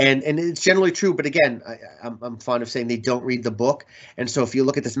it's generally true, but again, I'm fond of saying they don't read the book. And so if you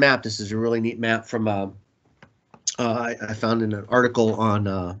look at this map, this is a really neat map from I found in an article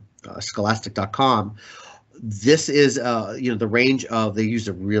on scholastic.com. This is the range of, they used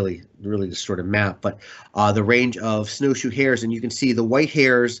a really distorted map, but the range of snowshoe hares, and you can see the white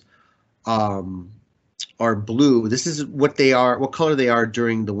hares are blue. This is what they are, what color they are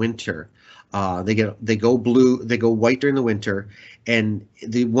during the winter. They go blue, they go white during the winter, and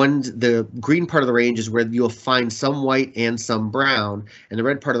the green part of the range is where you'll find some white and some brown, and the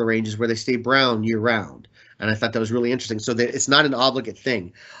red part of the range is where they stay brown year round. And I thought that was really interesting. So that it's not an obligate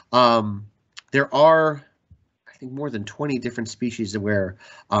thing. There are, I think, more than 20 different species where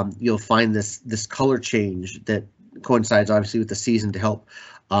you'll find this color change that coincides obviously with the season to help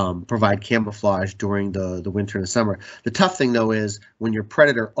provide camouflage during the winter and the summer. The tough thing though is when your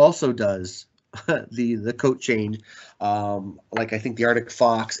predator also does the coat change, like I think the Arctic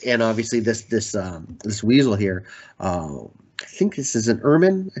fox and obviously this weasel here. I think this is an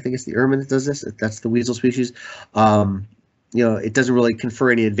ermine. I think it's the ermine that does this. That's the weasel species. It doesn't really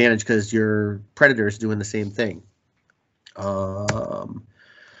confer any advantage because your predator is doing the same thing. One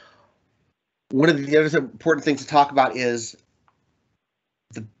of the other important things to talk about is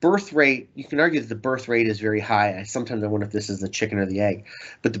the birth rate. You can argue that the birth rate is very high. Sometimes I wonder if this is the chicken or the egg,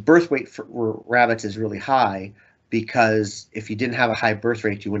 but the birth rate for rabbits is really high because if you didn't have a high birth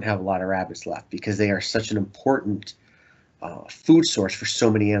rate, you wouldn't have a lot of rabbits left because they are such an important food source for so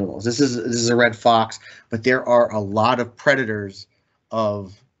many animals. This is a red fox, but there are a lot of predators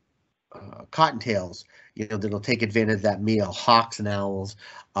of cottontails, that'll take advantage of that meal. Hawks and owls.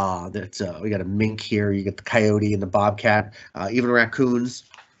 We got a mink here. You get the coyote and the bobcat, even raccoons,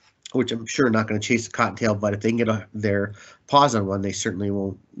 which I'm sure are not going to chase the cottontail, but if they can get their paws on one, they certainly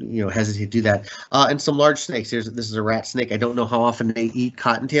won't, hesitate to do that. And some large snakes. This is a rat snake. I don't know how often they eat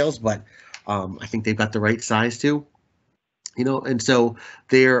cottontails, but I think they've got the right size too. And so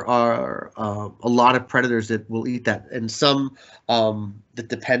there are a lot of predators that will eat that, and some that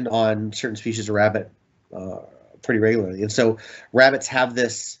depend on certain species of rabbit pretty regularly. And so rabbits have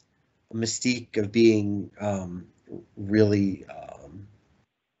this mystique of being really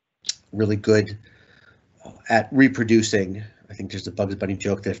good at reproducing. I think there's a Bugs Bunny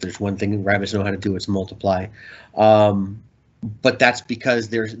joke that if there's one thing rabbits know how to do, it's multiply. But that's because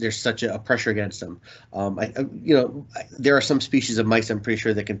there's such a pressure against them. There are some species of mice, I'm pretty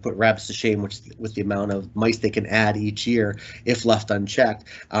sure, that can put rabbits to shame, with the amount of mice they can add each year if left unchecked.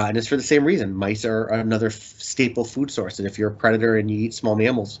 And it's for the same reason. Mice are another staple food source. And if you're a predator and you eat small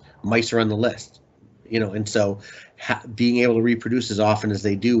mammals, mice are on the list. And so being able to reproduce as often as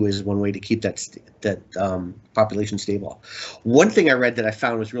they do is one way to keep that population stable. One thing I read that I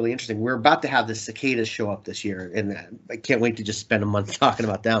found was really interesting. We're about to have the cicadas show up this year, and I can't wait to just spend a month talking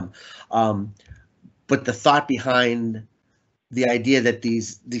about them. But the thought behind the idea that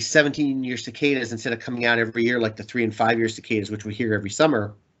these 17-year cicadas, instead of coming out every year like the 3- and 5-year cicadas, which we hear every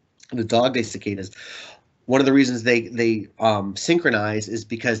summer, the dog day cicadas, one of the reasons they synchronize is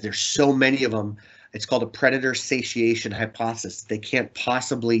because there's so many of them. It's called a predator satiation hypothesis. They can't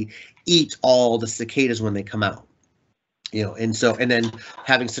possibly eat all the cicadas when they come out, and then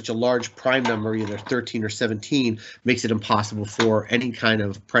having such a large prime number, either 13 or 17, makes it impossible for any kind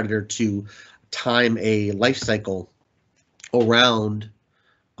of predator to time a life cycle around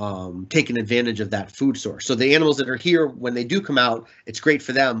taking advantage of that food source. So the animals that are here, when they do come out, it's great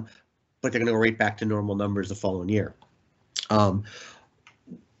for them, but they're going to go right back to normal numbers the following year.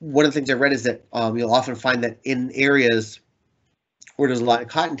 One of the things I read is that you'll often find that in areas where there's a lot of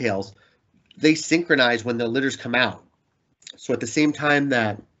cottontails, they synchronize when the litters come out. So at the same time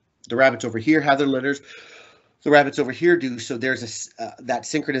that the rabbits over here have their litters, the rabbits over here do. So there's that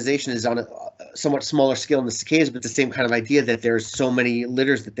synchronization is on a somewhat smaller scale in the cicadas, but the same kind of idea that there's so many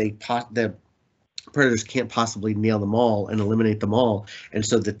litters that the predators can't possibly nail them all and eliminate them all, and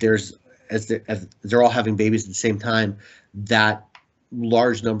so that as they're all having babies at the same time, that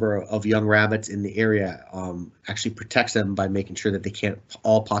large number of young rabbits in the area actually protects them by making sure that they can't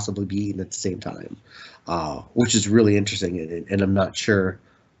all possibly be eaten at the same time, which is really interesting, and I'm not sure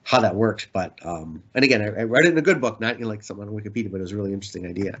how that works, but and again, I read it in a good book, not like something on Wikipedia, but it was a really interesting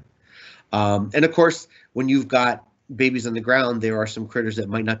idea. And of course, when you've got babies on the ground, there are some critters that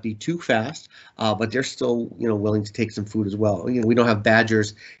might not be too fast, but they're still willing to take some food as well. We don't have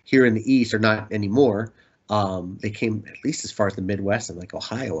badgers here in the east, or not anymore. They came at least as far as the Midwest and like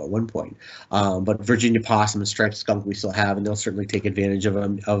Ohio at one point. But Virginia possum and striped skunk we still have, and they'll certainly take advantage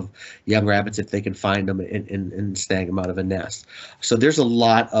of young rabbits if they can find them and snag them out of a nest. So there's a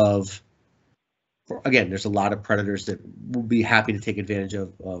lot of predators that will be happy to take advantage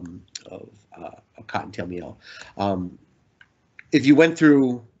of a cottontail meal. If you went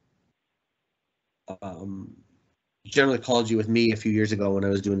through general ecology with me a few years ago when I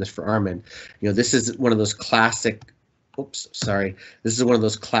was doing this for Armin, this is one of those classic. This is one of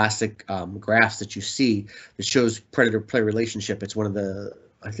those classic graphs that you see that shows predator-prey relationship. It's one of the,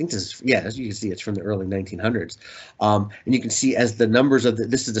 I think this is, as you can see, it's from the early 1900s. And you can see as the numbers of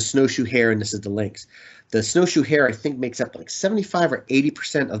this is the snowshoe hare and this is the lynx. The snowshoe hare, I think, makes up like 75 or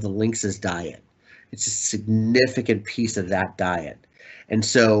 80% of the lynx's diet. It's a significant piece of that diet. And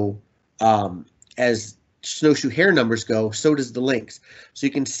so as snowshoe hare numbers go, so does the lynx. So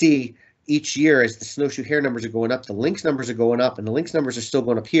you can see each year, as the snowshoe hare numbers are going up, the lynx numbers are going up, and the lynx numbers are still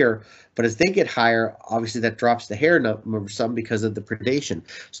going up here. But as they get higher, obviously that drops the hare number some because of the predation.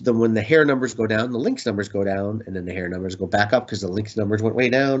 So then when the hare numbers go down, the lynx numbers go down, and then the hare numbers go back up because the lynx numbers went way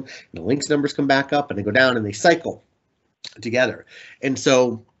down, and the lynx numbers come back up, and they go down, and they cycle together. And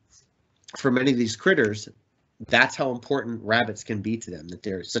so for many of these critters, that's how important rabbits can be to them, that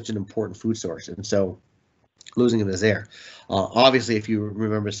they're such an important food source. And so losing them is there. Obviously, if you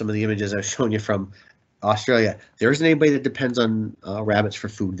remember some of the images I was showing you from Australia, there isn't anybody that depends on rabbits for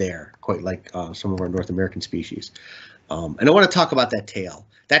food there, quite like some of our North American species. And I want to talk about that tail.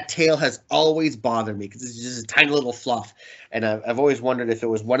 That tail has always bothered me because it's just a tiny little fluff. And I've always wondered if it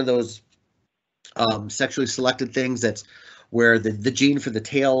was one of those sexually selected things that's where the gene for the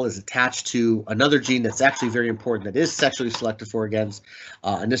tail is attached to another gene that's actually very important that is sexually selected for against,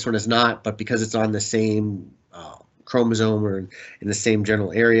 and this one is not, but because it's on the same chromosome or in the same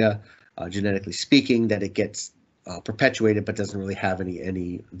general area, genetically speaking, that it gets perpetuated but doesn't really have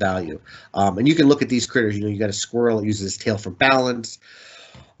any value. And you can look at these critters. You got a squirrel that uses its tail for balance.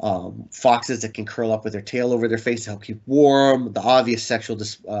 Foxes that can curl up with their tail over their face to help keep warm. The obvious sexual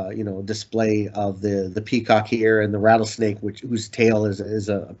display of the peacock here, and the rattlesnake, whose tail is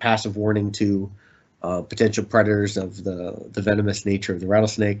a passive warning to potential predators of the venomous nature of the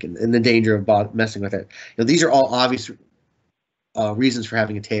rattlesnake and the danger of messing with it. These are all obvious reasons for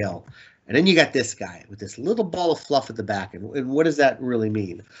having a tail. And then you got this guy with this little ball of fluff at the back, and what does that really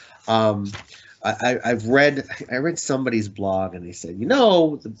mean? I read somebody's blog, and they said,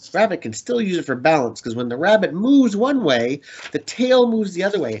 the rabbit can still use it for balance because when the rabbit moves one way, the tail moves the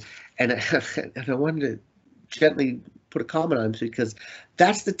other way. And I wanted to gently put a comment on it because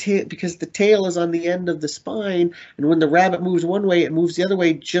that's the tail, because the tail is on the end of the spine, and when the rabbit moves one way, it moves the other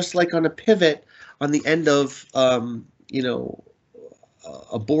way, just like on a pivot on the end of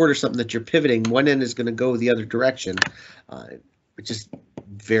a board or something that you're pivoting. One end is going to go the other direction. It's just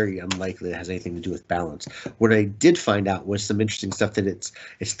very unlikely it has anything to do with balance. What I did find out was some interesting stuff that it's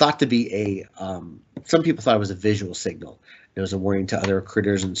thought to be some people thought it was a visual signal. It was a warning to other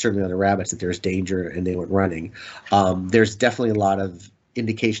critters and certainly other rabbits that there's danger and they went running. There's definitely a lot of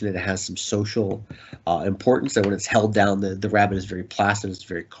indication that it has some social importance, that when it's held down, the rabbit is very placid, it's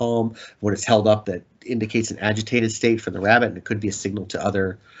very calm. When it's held up, that indicates an agitated state for the rabbit, and it could be a signal to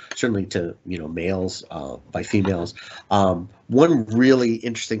other, certainly to males by females. One really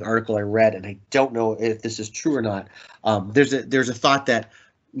interesting article I read, and I don't know if this is true or not, there's a thought that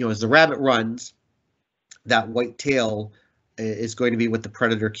as the rabbit runs, that white tail is going to be what the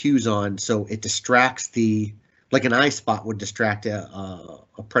predator cues on, so it distracts like an eye spot would distract a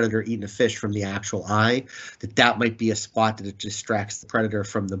predator eating a fish from the actual eye, that might be a spot that it distracts the predator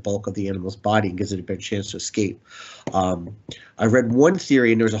from the bulk of the animal's body and gives it a better chance to escape. I read one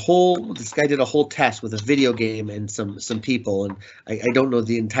theory, and this guy did a whole test with a video game and some people, and I don't know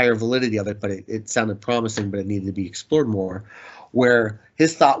the entire validity of it, but it sounded promising, but it needed to be explored more, where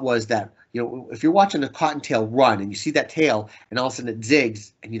his thought was that if you're watching a cottontail run and you see that tail and all of a sudden it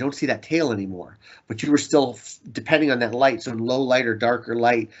zigs and you don't see that tail anymore, but you were still depending on that light. So in low light or darker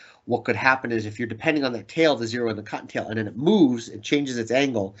light, what could happen is if you're depending on that tail to zero in the cottontail and then it moves, it changes its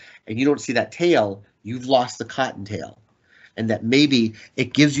angle and you don't see that tail, you've lost the cottontail. And that maybe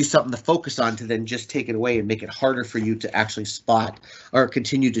it gives you something to focus on to then just take it away and make it harder for you to actually spot or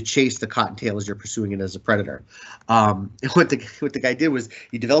continue to chase the cottontail as you're pursuing it as a predator. What the guy did was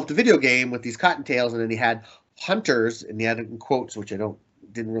he developed a video game with these cottontails, and then he had hunters, and he had it in quotes, which didn't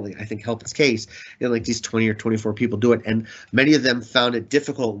really, I think, help his case. Like these 20 or 24 people do it, and many of them found it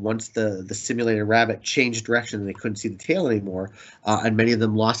difficult once the simulated rabbit changed direction and they couldn't see the tail anymore, and many of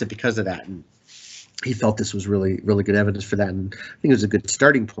them lost it because of that. And he felt this was really, really good evidence for that, and I think it was a good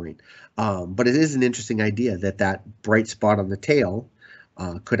starting point. But it is an interesting idea that bright spot on the tail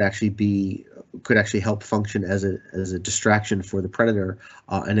could actually help function as a distraction for the predator,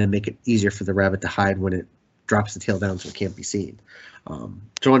 and then make it easier for the rabbit to hide when it drops the tail down so it can't be seen. So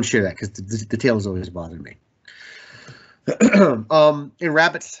I want to share that because the tail has always bothered me. And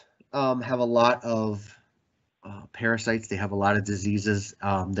rabbits have a lot of parasites. They have a lot of diseases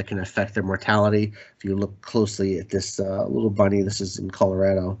that can affect their mortality. If you look closely at this little bunny, this is in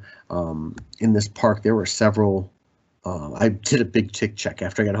Colorado. In this park, there were several. I did a big tick check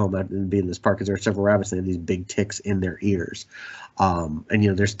after I got home and being in this park because there are several rabbits that have these big ticks in their ears. And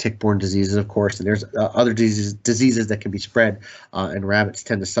there's tick-borne diseases, of course, and there's other diseases that can be spread, and rabbits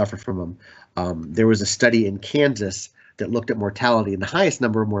tend to suffer from them. There was a study in Kansas that looked at mortality, and the highest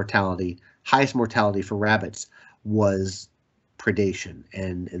mortality for rabbits was predation.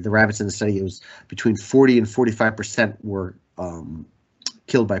 And the rabbits in the study, it was between 40 and 45% were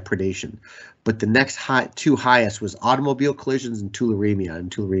killed by predation. But the next two highest was automobile collisions and tularemia. And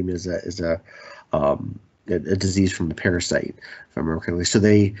tularemia is a disease from the parasite, if I remember correctly. So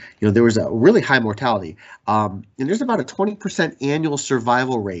there was a really high mortality. And there's about a 20% annual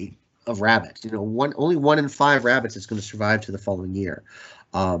survival rate of rabbits. Only 1 in 5 rabbits is going to survive to the following year.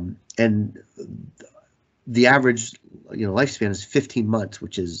 And the average lifespan is 15 months,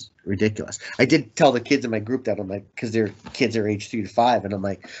 which is ridiculous. I did tell the kids in my group that, I'm like, because their kids are age 3 to 5, and I'm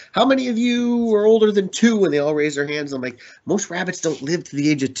like, how many of you are older than 2? And they all raise their hands. I'm like, most rabbits don't live to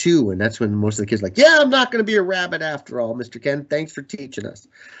the age of 2. And that's when most of the kids are like, yeah, I'm not going to be a rabbit after all, Mr. Ken. Thanks for teaching us.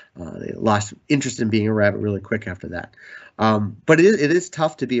 They lost interest in being a rabbit really quick after that. But it is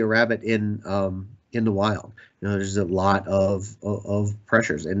tough to be a rabbit in the wild. There's a lot of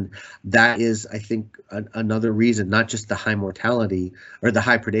pressures, and that is, I think, another reason, not just the high mortality or the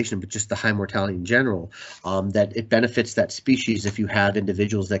high predation, but just the high mortality in general, that it benefits that species if you have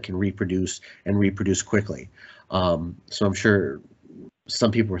individuals that can reproduce and reproduce quickly. So I'm sure some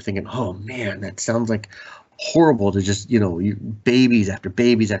people were thinking, oh man, that sounds like horrible to just, babies after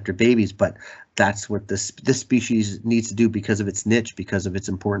babies after babies, but that's what this species needs to do because of its niche, because of its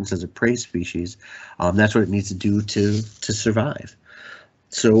importance as a prey species. That's what it needs to do to survive.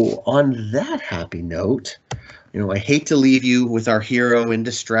 So on that happy note, I hate to leave you with our hero in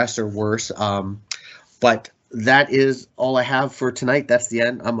distress or worse, but that is all I have for tonight. That's the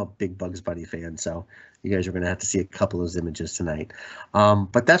end. I'm a big Bugs Bunny fan, so you guys are going to have to see a couple of those images tonight.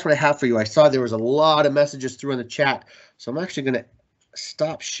 But that's what I have for you. I saw there was a lot of messages through in the chat, so I'm actually going to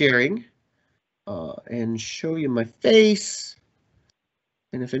stop sharing and show you my face.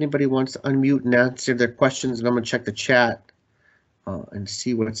 And if anybody wants to unmute and answer their questions, I'm going to check the chat and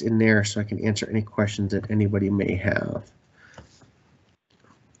see what's in there so I can answer any questions that anybody may have.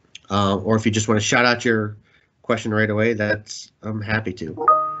 Or if you just want to shout out your question right away, I'm happy to.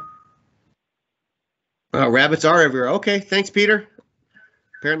 Rabbits are everywhere. Okay, thanks, Peter.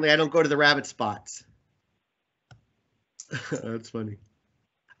 Apparently, I don't go to the rabbit spots. That's funny.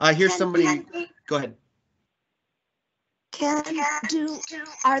 Here's somebody. Go ahead. Are there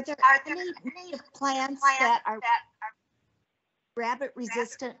any native plants that are rabbit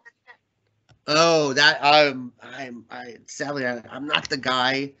resistant? Oh, sadly, I'm not the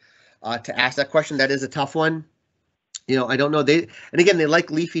guy to ask that question. That is a tough one. I don't know. They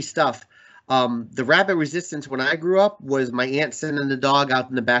like leafy stuff. The rabbit resistance when I grew up was my aunt sending the dog out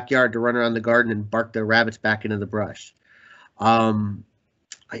in the backyard to run around the garden and bark the rabbits back into the brush. I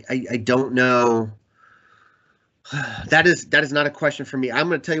don't know. That is not a question for me. I'm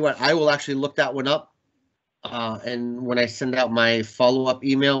going to tell you what, I will actually look that one up. And when I send out my follow-up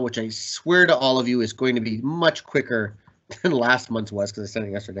email, which I swear to all of you is going to be much quicker than last month's was because I sent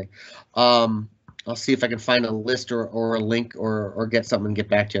it yesterday. I'll see if I can find a list or a link or get something and get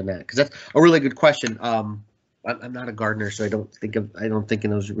back to you on that, because that's a really good question. I'm not a gardener, so I don't think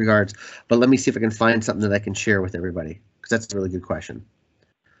in those regards. But let me see if I can find something that I can share with everybody, because that's a really good question.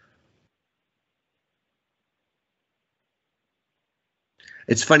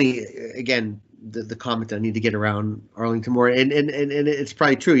 It's funny, again, the comment that I need to get around Arlington more, and it's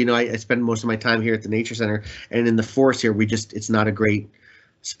probably true. I spend most of my time here at the Nature Center, and in the forest here, it's not a great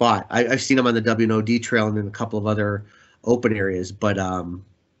spot. I've seen them on the WNOD trail and in a couple of other open areas, but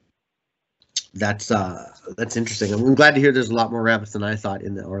that's interesting. I'm glad to hear there's a lot more rabbits than I thought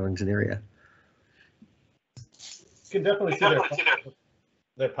in the Arlington area. You can definitely see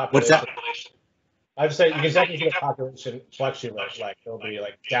their population. What's that? I would say you can definitely see the population fluctuate. Like there'll be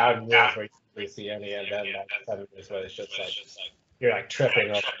like down years where you really see any, and then like 7 years where it's just like you're like tripping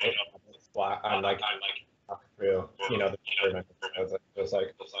over on like through the environment. It's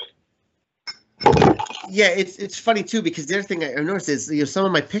like. Yeah, it's funny too, because the other thing I noticed is some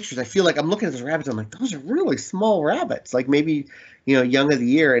of my pictures, I feel like I'm looking at those rabbits, I'm like, those are really small rabbits, like maybe young of the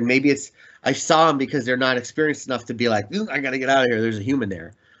year, and maybe I saw them because they're not experienced enough to be like, I gotta get out of here, there's a human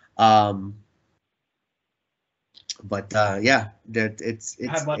there. But yeah, it's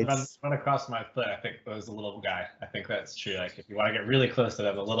I had one run across my foot. I think it was a little guy. I think that's true. Like if you want to get really close to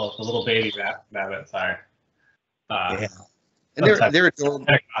them, the little baby rabbits are. Yeah, and they're adorable.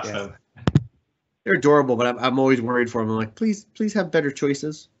 Yeah. They're adorable, but I'm always worried for them. I'm like, please have better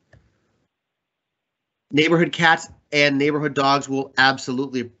choices. Neighborhood cats and neighborhood dogs will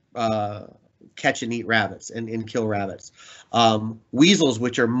absolutely catch and eat rabbits and kill rabbits. Weasels,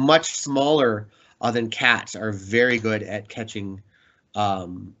 which are much smaller than cats, are very good at catching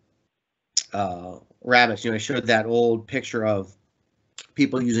rabbits. I showed that old picture of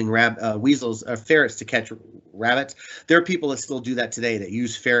people using weasels or ferrets to catch rabbits. There are people that still do that today, that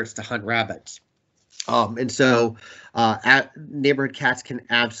use ferrets to hunt rabbits. And so neighborhood cats can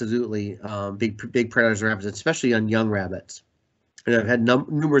absolutely big predators of rabbits, especially on young rabbits. And I've had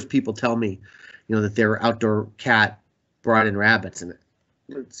numerous people tell me, that their outdoor cat brought in rabbits, and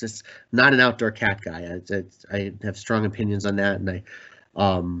it's just not an outdoor cat guy. I have strong opinions on that, and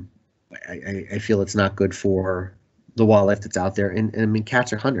I feel it's not good for the wildlife that's out there. And I mean,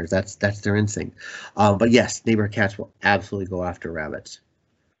 cats are hunters. That's their instinct. But yes, neighborhood cats will absolutely go after rabbits.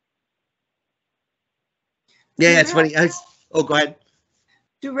 Yeah, it's funny. Oh, go ahead.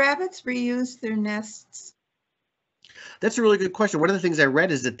 Do rabbits reuse their nests? That's a really good question. One of the things I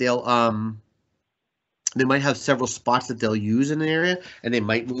read is that they might have several spots that they'll use in an area, and they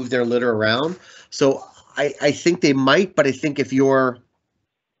might move their litter around. So I think they might, but I think if you're,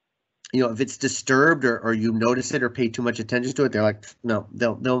 if it's disturbed or you notice it or pay too much attention to it, they're like, no,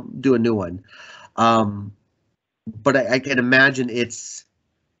 they'll do a new one. But I can imagine it's,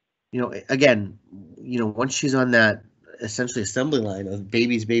 again, once she's on that essentially assembly line of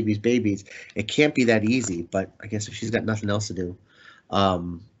babies, it can't be that easy. But I guess if she's got nothing else to do,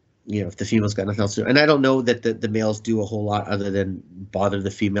 if the female's got nothing else to do, and I don't know that the males do a whole lot other than bother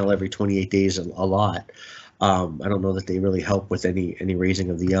the female every 28 days a lot. I don't know that they really help with any raising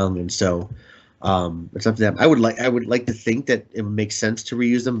of the young, and so it's up to them. I would like to think that it would make sense to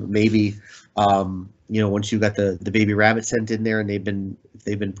reuse them. But maybe once you got the baby rabbit scent in there and they've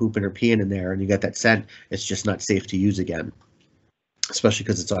been pooping or peeing in there and you got that scent, it's just not safe to use again, especially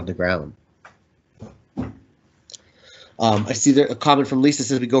because it's on the ground. I see there a comment from Lisa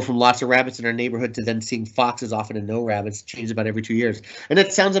says we go from lots of rabbits in our neighborhood to then seeing foxes often and no rabbits, change about every 2 years, and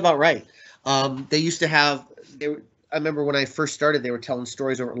that sounds about right. They used to have. I remember when I first started, they were telling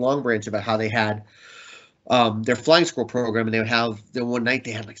stories over at Long Branch about how they had their flying squirrel program, and they would have one night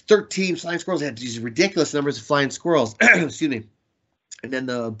they had like 13 flying squirrels. They had these ridiculous numbers of flying squirrels. Excuse me. And then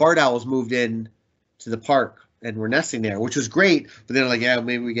the barred owls moved in to the park and were nesting there, which was great. But then like, yeah,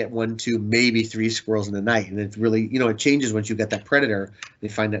 maybe we get 1, 2, maybe 3 squirrels in the night, and it's really, it changes once you get that predator. They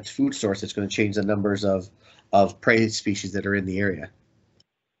find that food source. It's going to change the numbers of prey species that are in the area.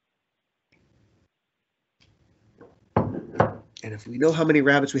 And if we know how many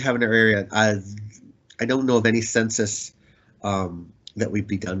rabbits we have in our area, I don't know of any census that would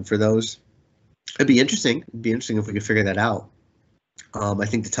be done for those. It'd be interesting. It'd be interesting if we could figure that out. I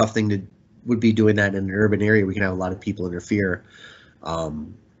think the tough thing would be doing that in an urban area. We can have a lot of people interfere. Or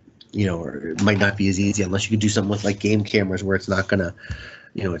it might not be as easy unless you could do something with like game cameras where it's not gonna,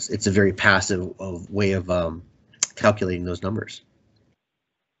 it's a very passive way of calculating those numbers.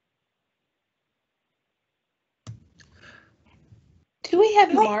 Do we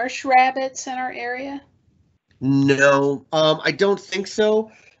have marsh rabbits in our area? No, I don't think so.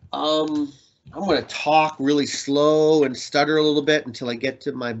 I'm going to talk really slow and stutter a little bit until I get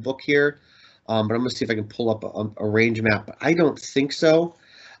to my book here. But I'm going to see if I can pull up a range map. But I don't think so.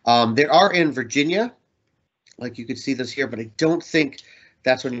 There are in Virginia, like you could see this here, but I don't think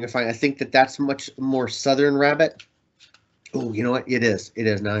that's what you're going to find. I think that's much more southern rabbit. Oh, you know what? It is.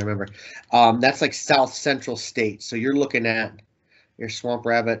 Now I remember. That's like south central states. So you're looking at your swamp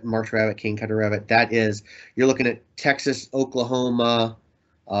rabbit, marsh rabbit, cane cutter rabbit. You're looking at Texas, Oklahoma,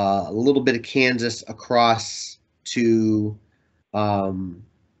 a little bit of Kansas across to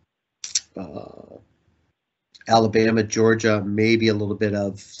Alabama, Georgia, maybe a little bit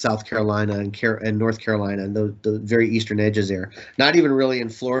of South Carolina and North Carolina, and the very eastern edges there. Not even really in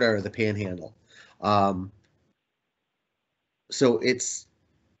Florida or the Panhandle. So it's.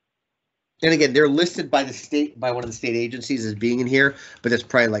 And again, they're listed by one of the state agencies as being in here, but it's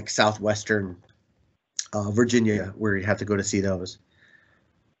probably like southwestern Virginia where you have to go to see those.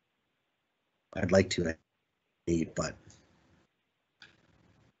 I'd like to, but.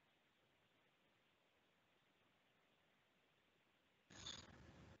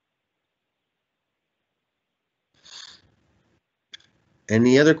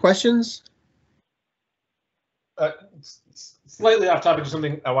 Any other questions? Slightly off topic, just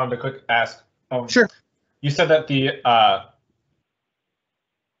something I wanted to quick ask. Sure. You said that the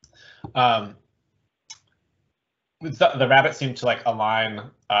rabbits seem to like align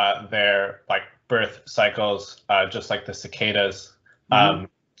their like birth cycles, just like the cicadas. Mm-hmm.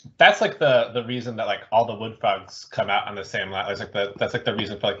 That's like the reason that like all the wood frogs come out on the same line. That's like the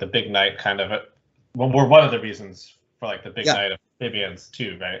reason for like the big night kind of. We're one of the reasons for like the big night of amphibians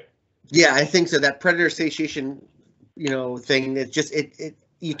too, right? Yeah, I think so. That predator satiation, thing. It just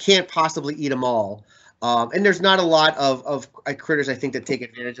you can't possibly eat them all. And there's not a lot of critters, I think, that take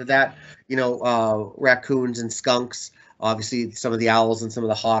advantage of that. Raccoons and skunks. Obviously, some of the owls and some of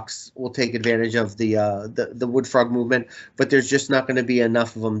the hawks will take advantage of the wood frog movement, but there's just not going to be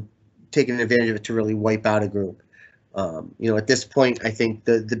enough of them taking advantage of it to really wipe out a group. At this point, I think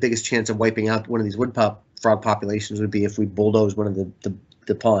the biggest chance of wiping out one of these frog populations would be if we bulldoze one of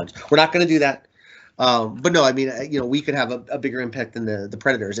the ponds. We're not going to do that. But no, I mean, we could have a bigger impact than the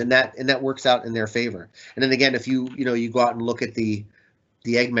predators, and that works out in their favor. And then again, if you go out and look at the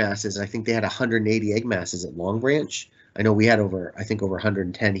egg masses, I think they had 180 egg masses at Long Branch. I know we had over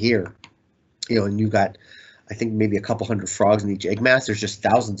 110 here. And you got, I think, maybe a couple hundred frogs in each egg mass. There's just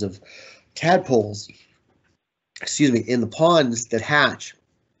thousands of tadpoles, in the ponds that hatch.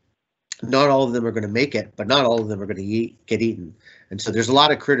 Not all of them are going to make it, but not all of them are going to get eaten. And so there's a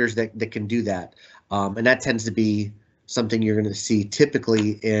lot of critters that can do that. And that tends to be something you're going to see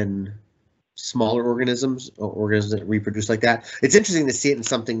typically in smaller organisms or organisms that reproduce like that. It's interesting to see it in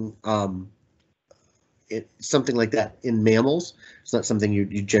something like that in mammals. It's not something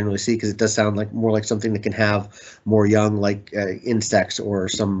you generally see because it does sound like more like something that can have more young, like insects or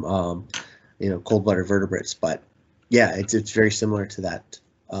some cold-blooded vertebrates. But yeah, it's very similar to that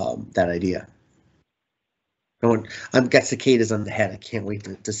idea. I've got cicadas on the head. I can't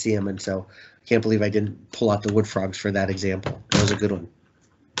wait to see them, and so I can't believe I didn't pull out the wood frogs for that example. That was a good one.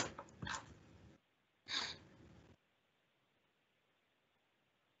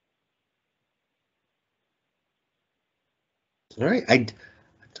 All right,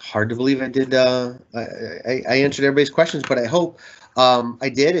 hard to believe I did. I answered everybody's questions, but I hope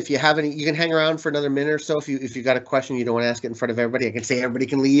I did. If you have any, you can hang around for another minute or so. If you got a question, you don't want to ask it in front of everybody. I can say everybody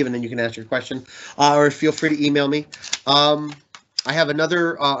can leave, and then you can ask your question, or feel free to email me. I have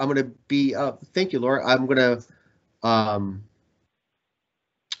another. I'm going to be. Thank you, Laura. I'm going to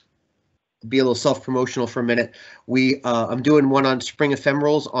be a little self-promotional for a minute. I'm doing one on spring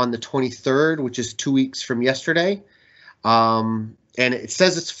ephemerals on the 23rd, which is 2 weeks from yesterday. And it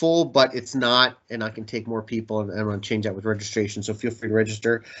says it's full, but it's not, and I can take more people, and I'm going to change that with registration, so feel free to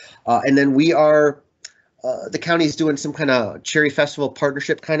register. And then we are, the county is doing some kind of cherry festival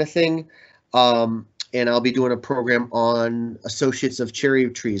partnership kind of thing, and I'll be doing a program on associates of cherry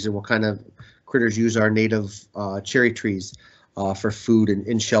trees and what kind of critters use our native cherry trees for food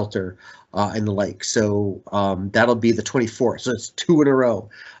and shelter and the like. So that'll be the 24th, so it's 2 in a row.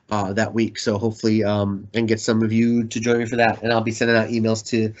 That week, so hopefully I can get some of you to join me for that, and I'll be sending out emails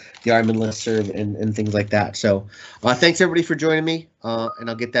to the Armin listserv and things like that. So thanks everybody for joining me, and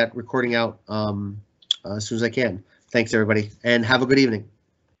I'll get that recording out as soon as I can. Thanks everybody, and have a good evening,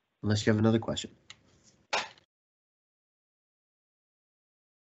 unless you have another question.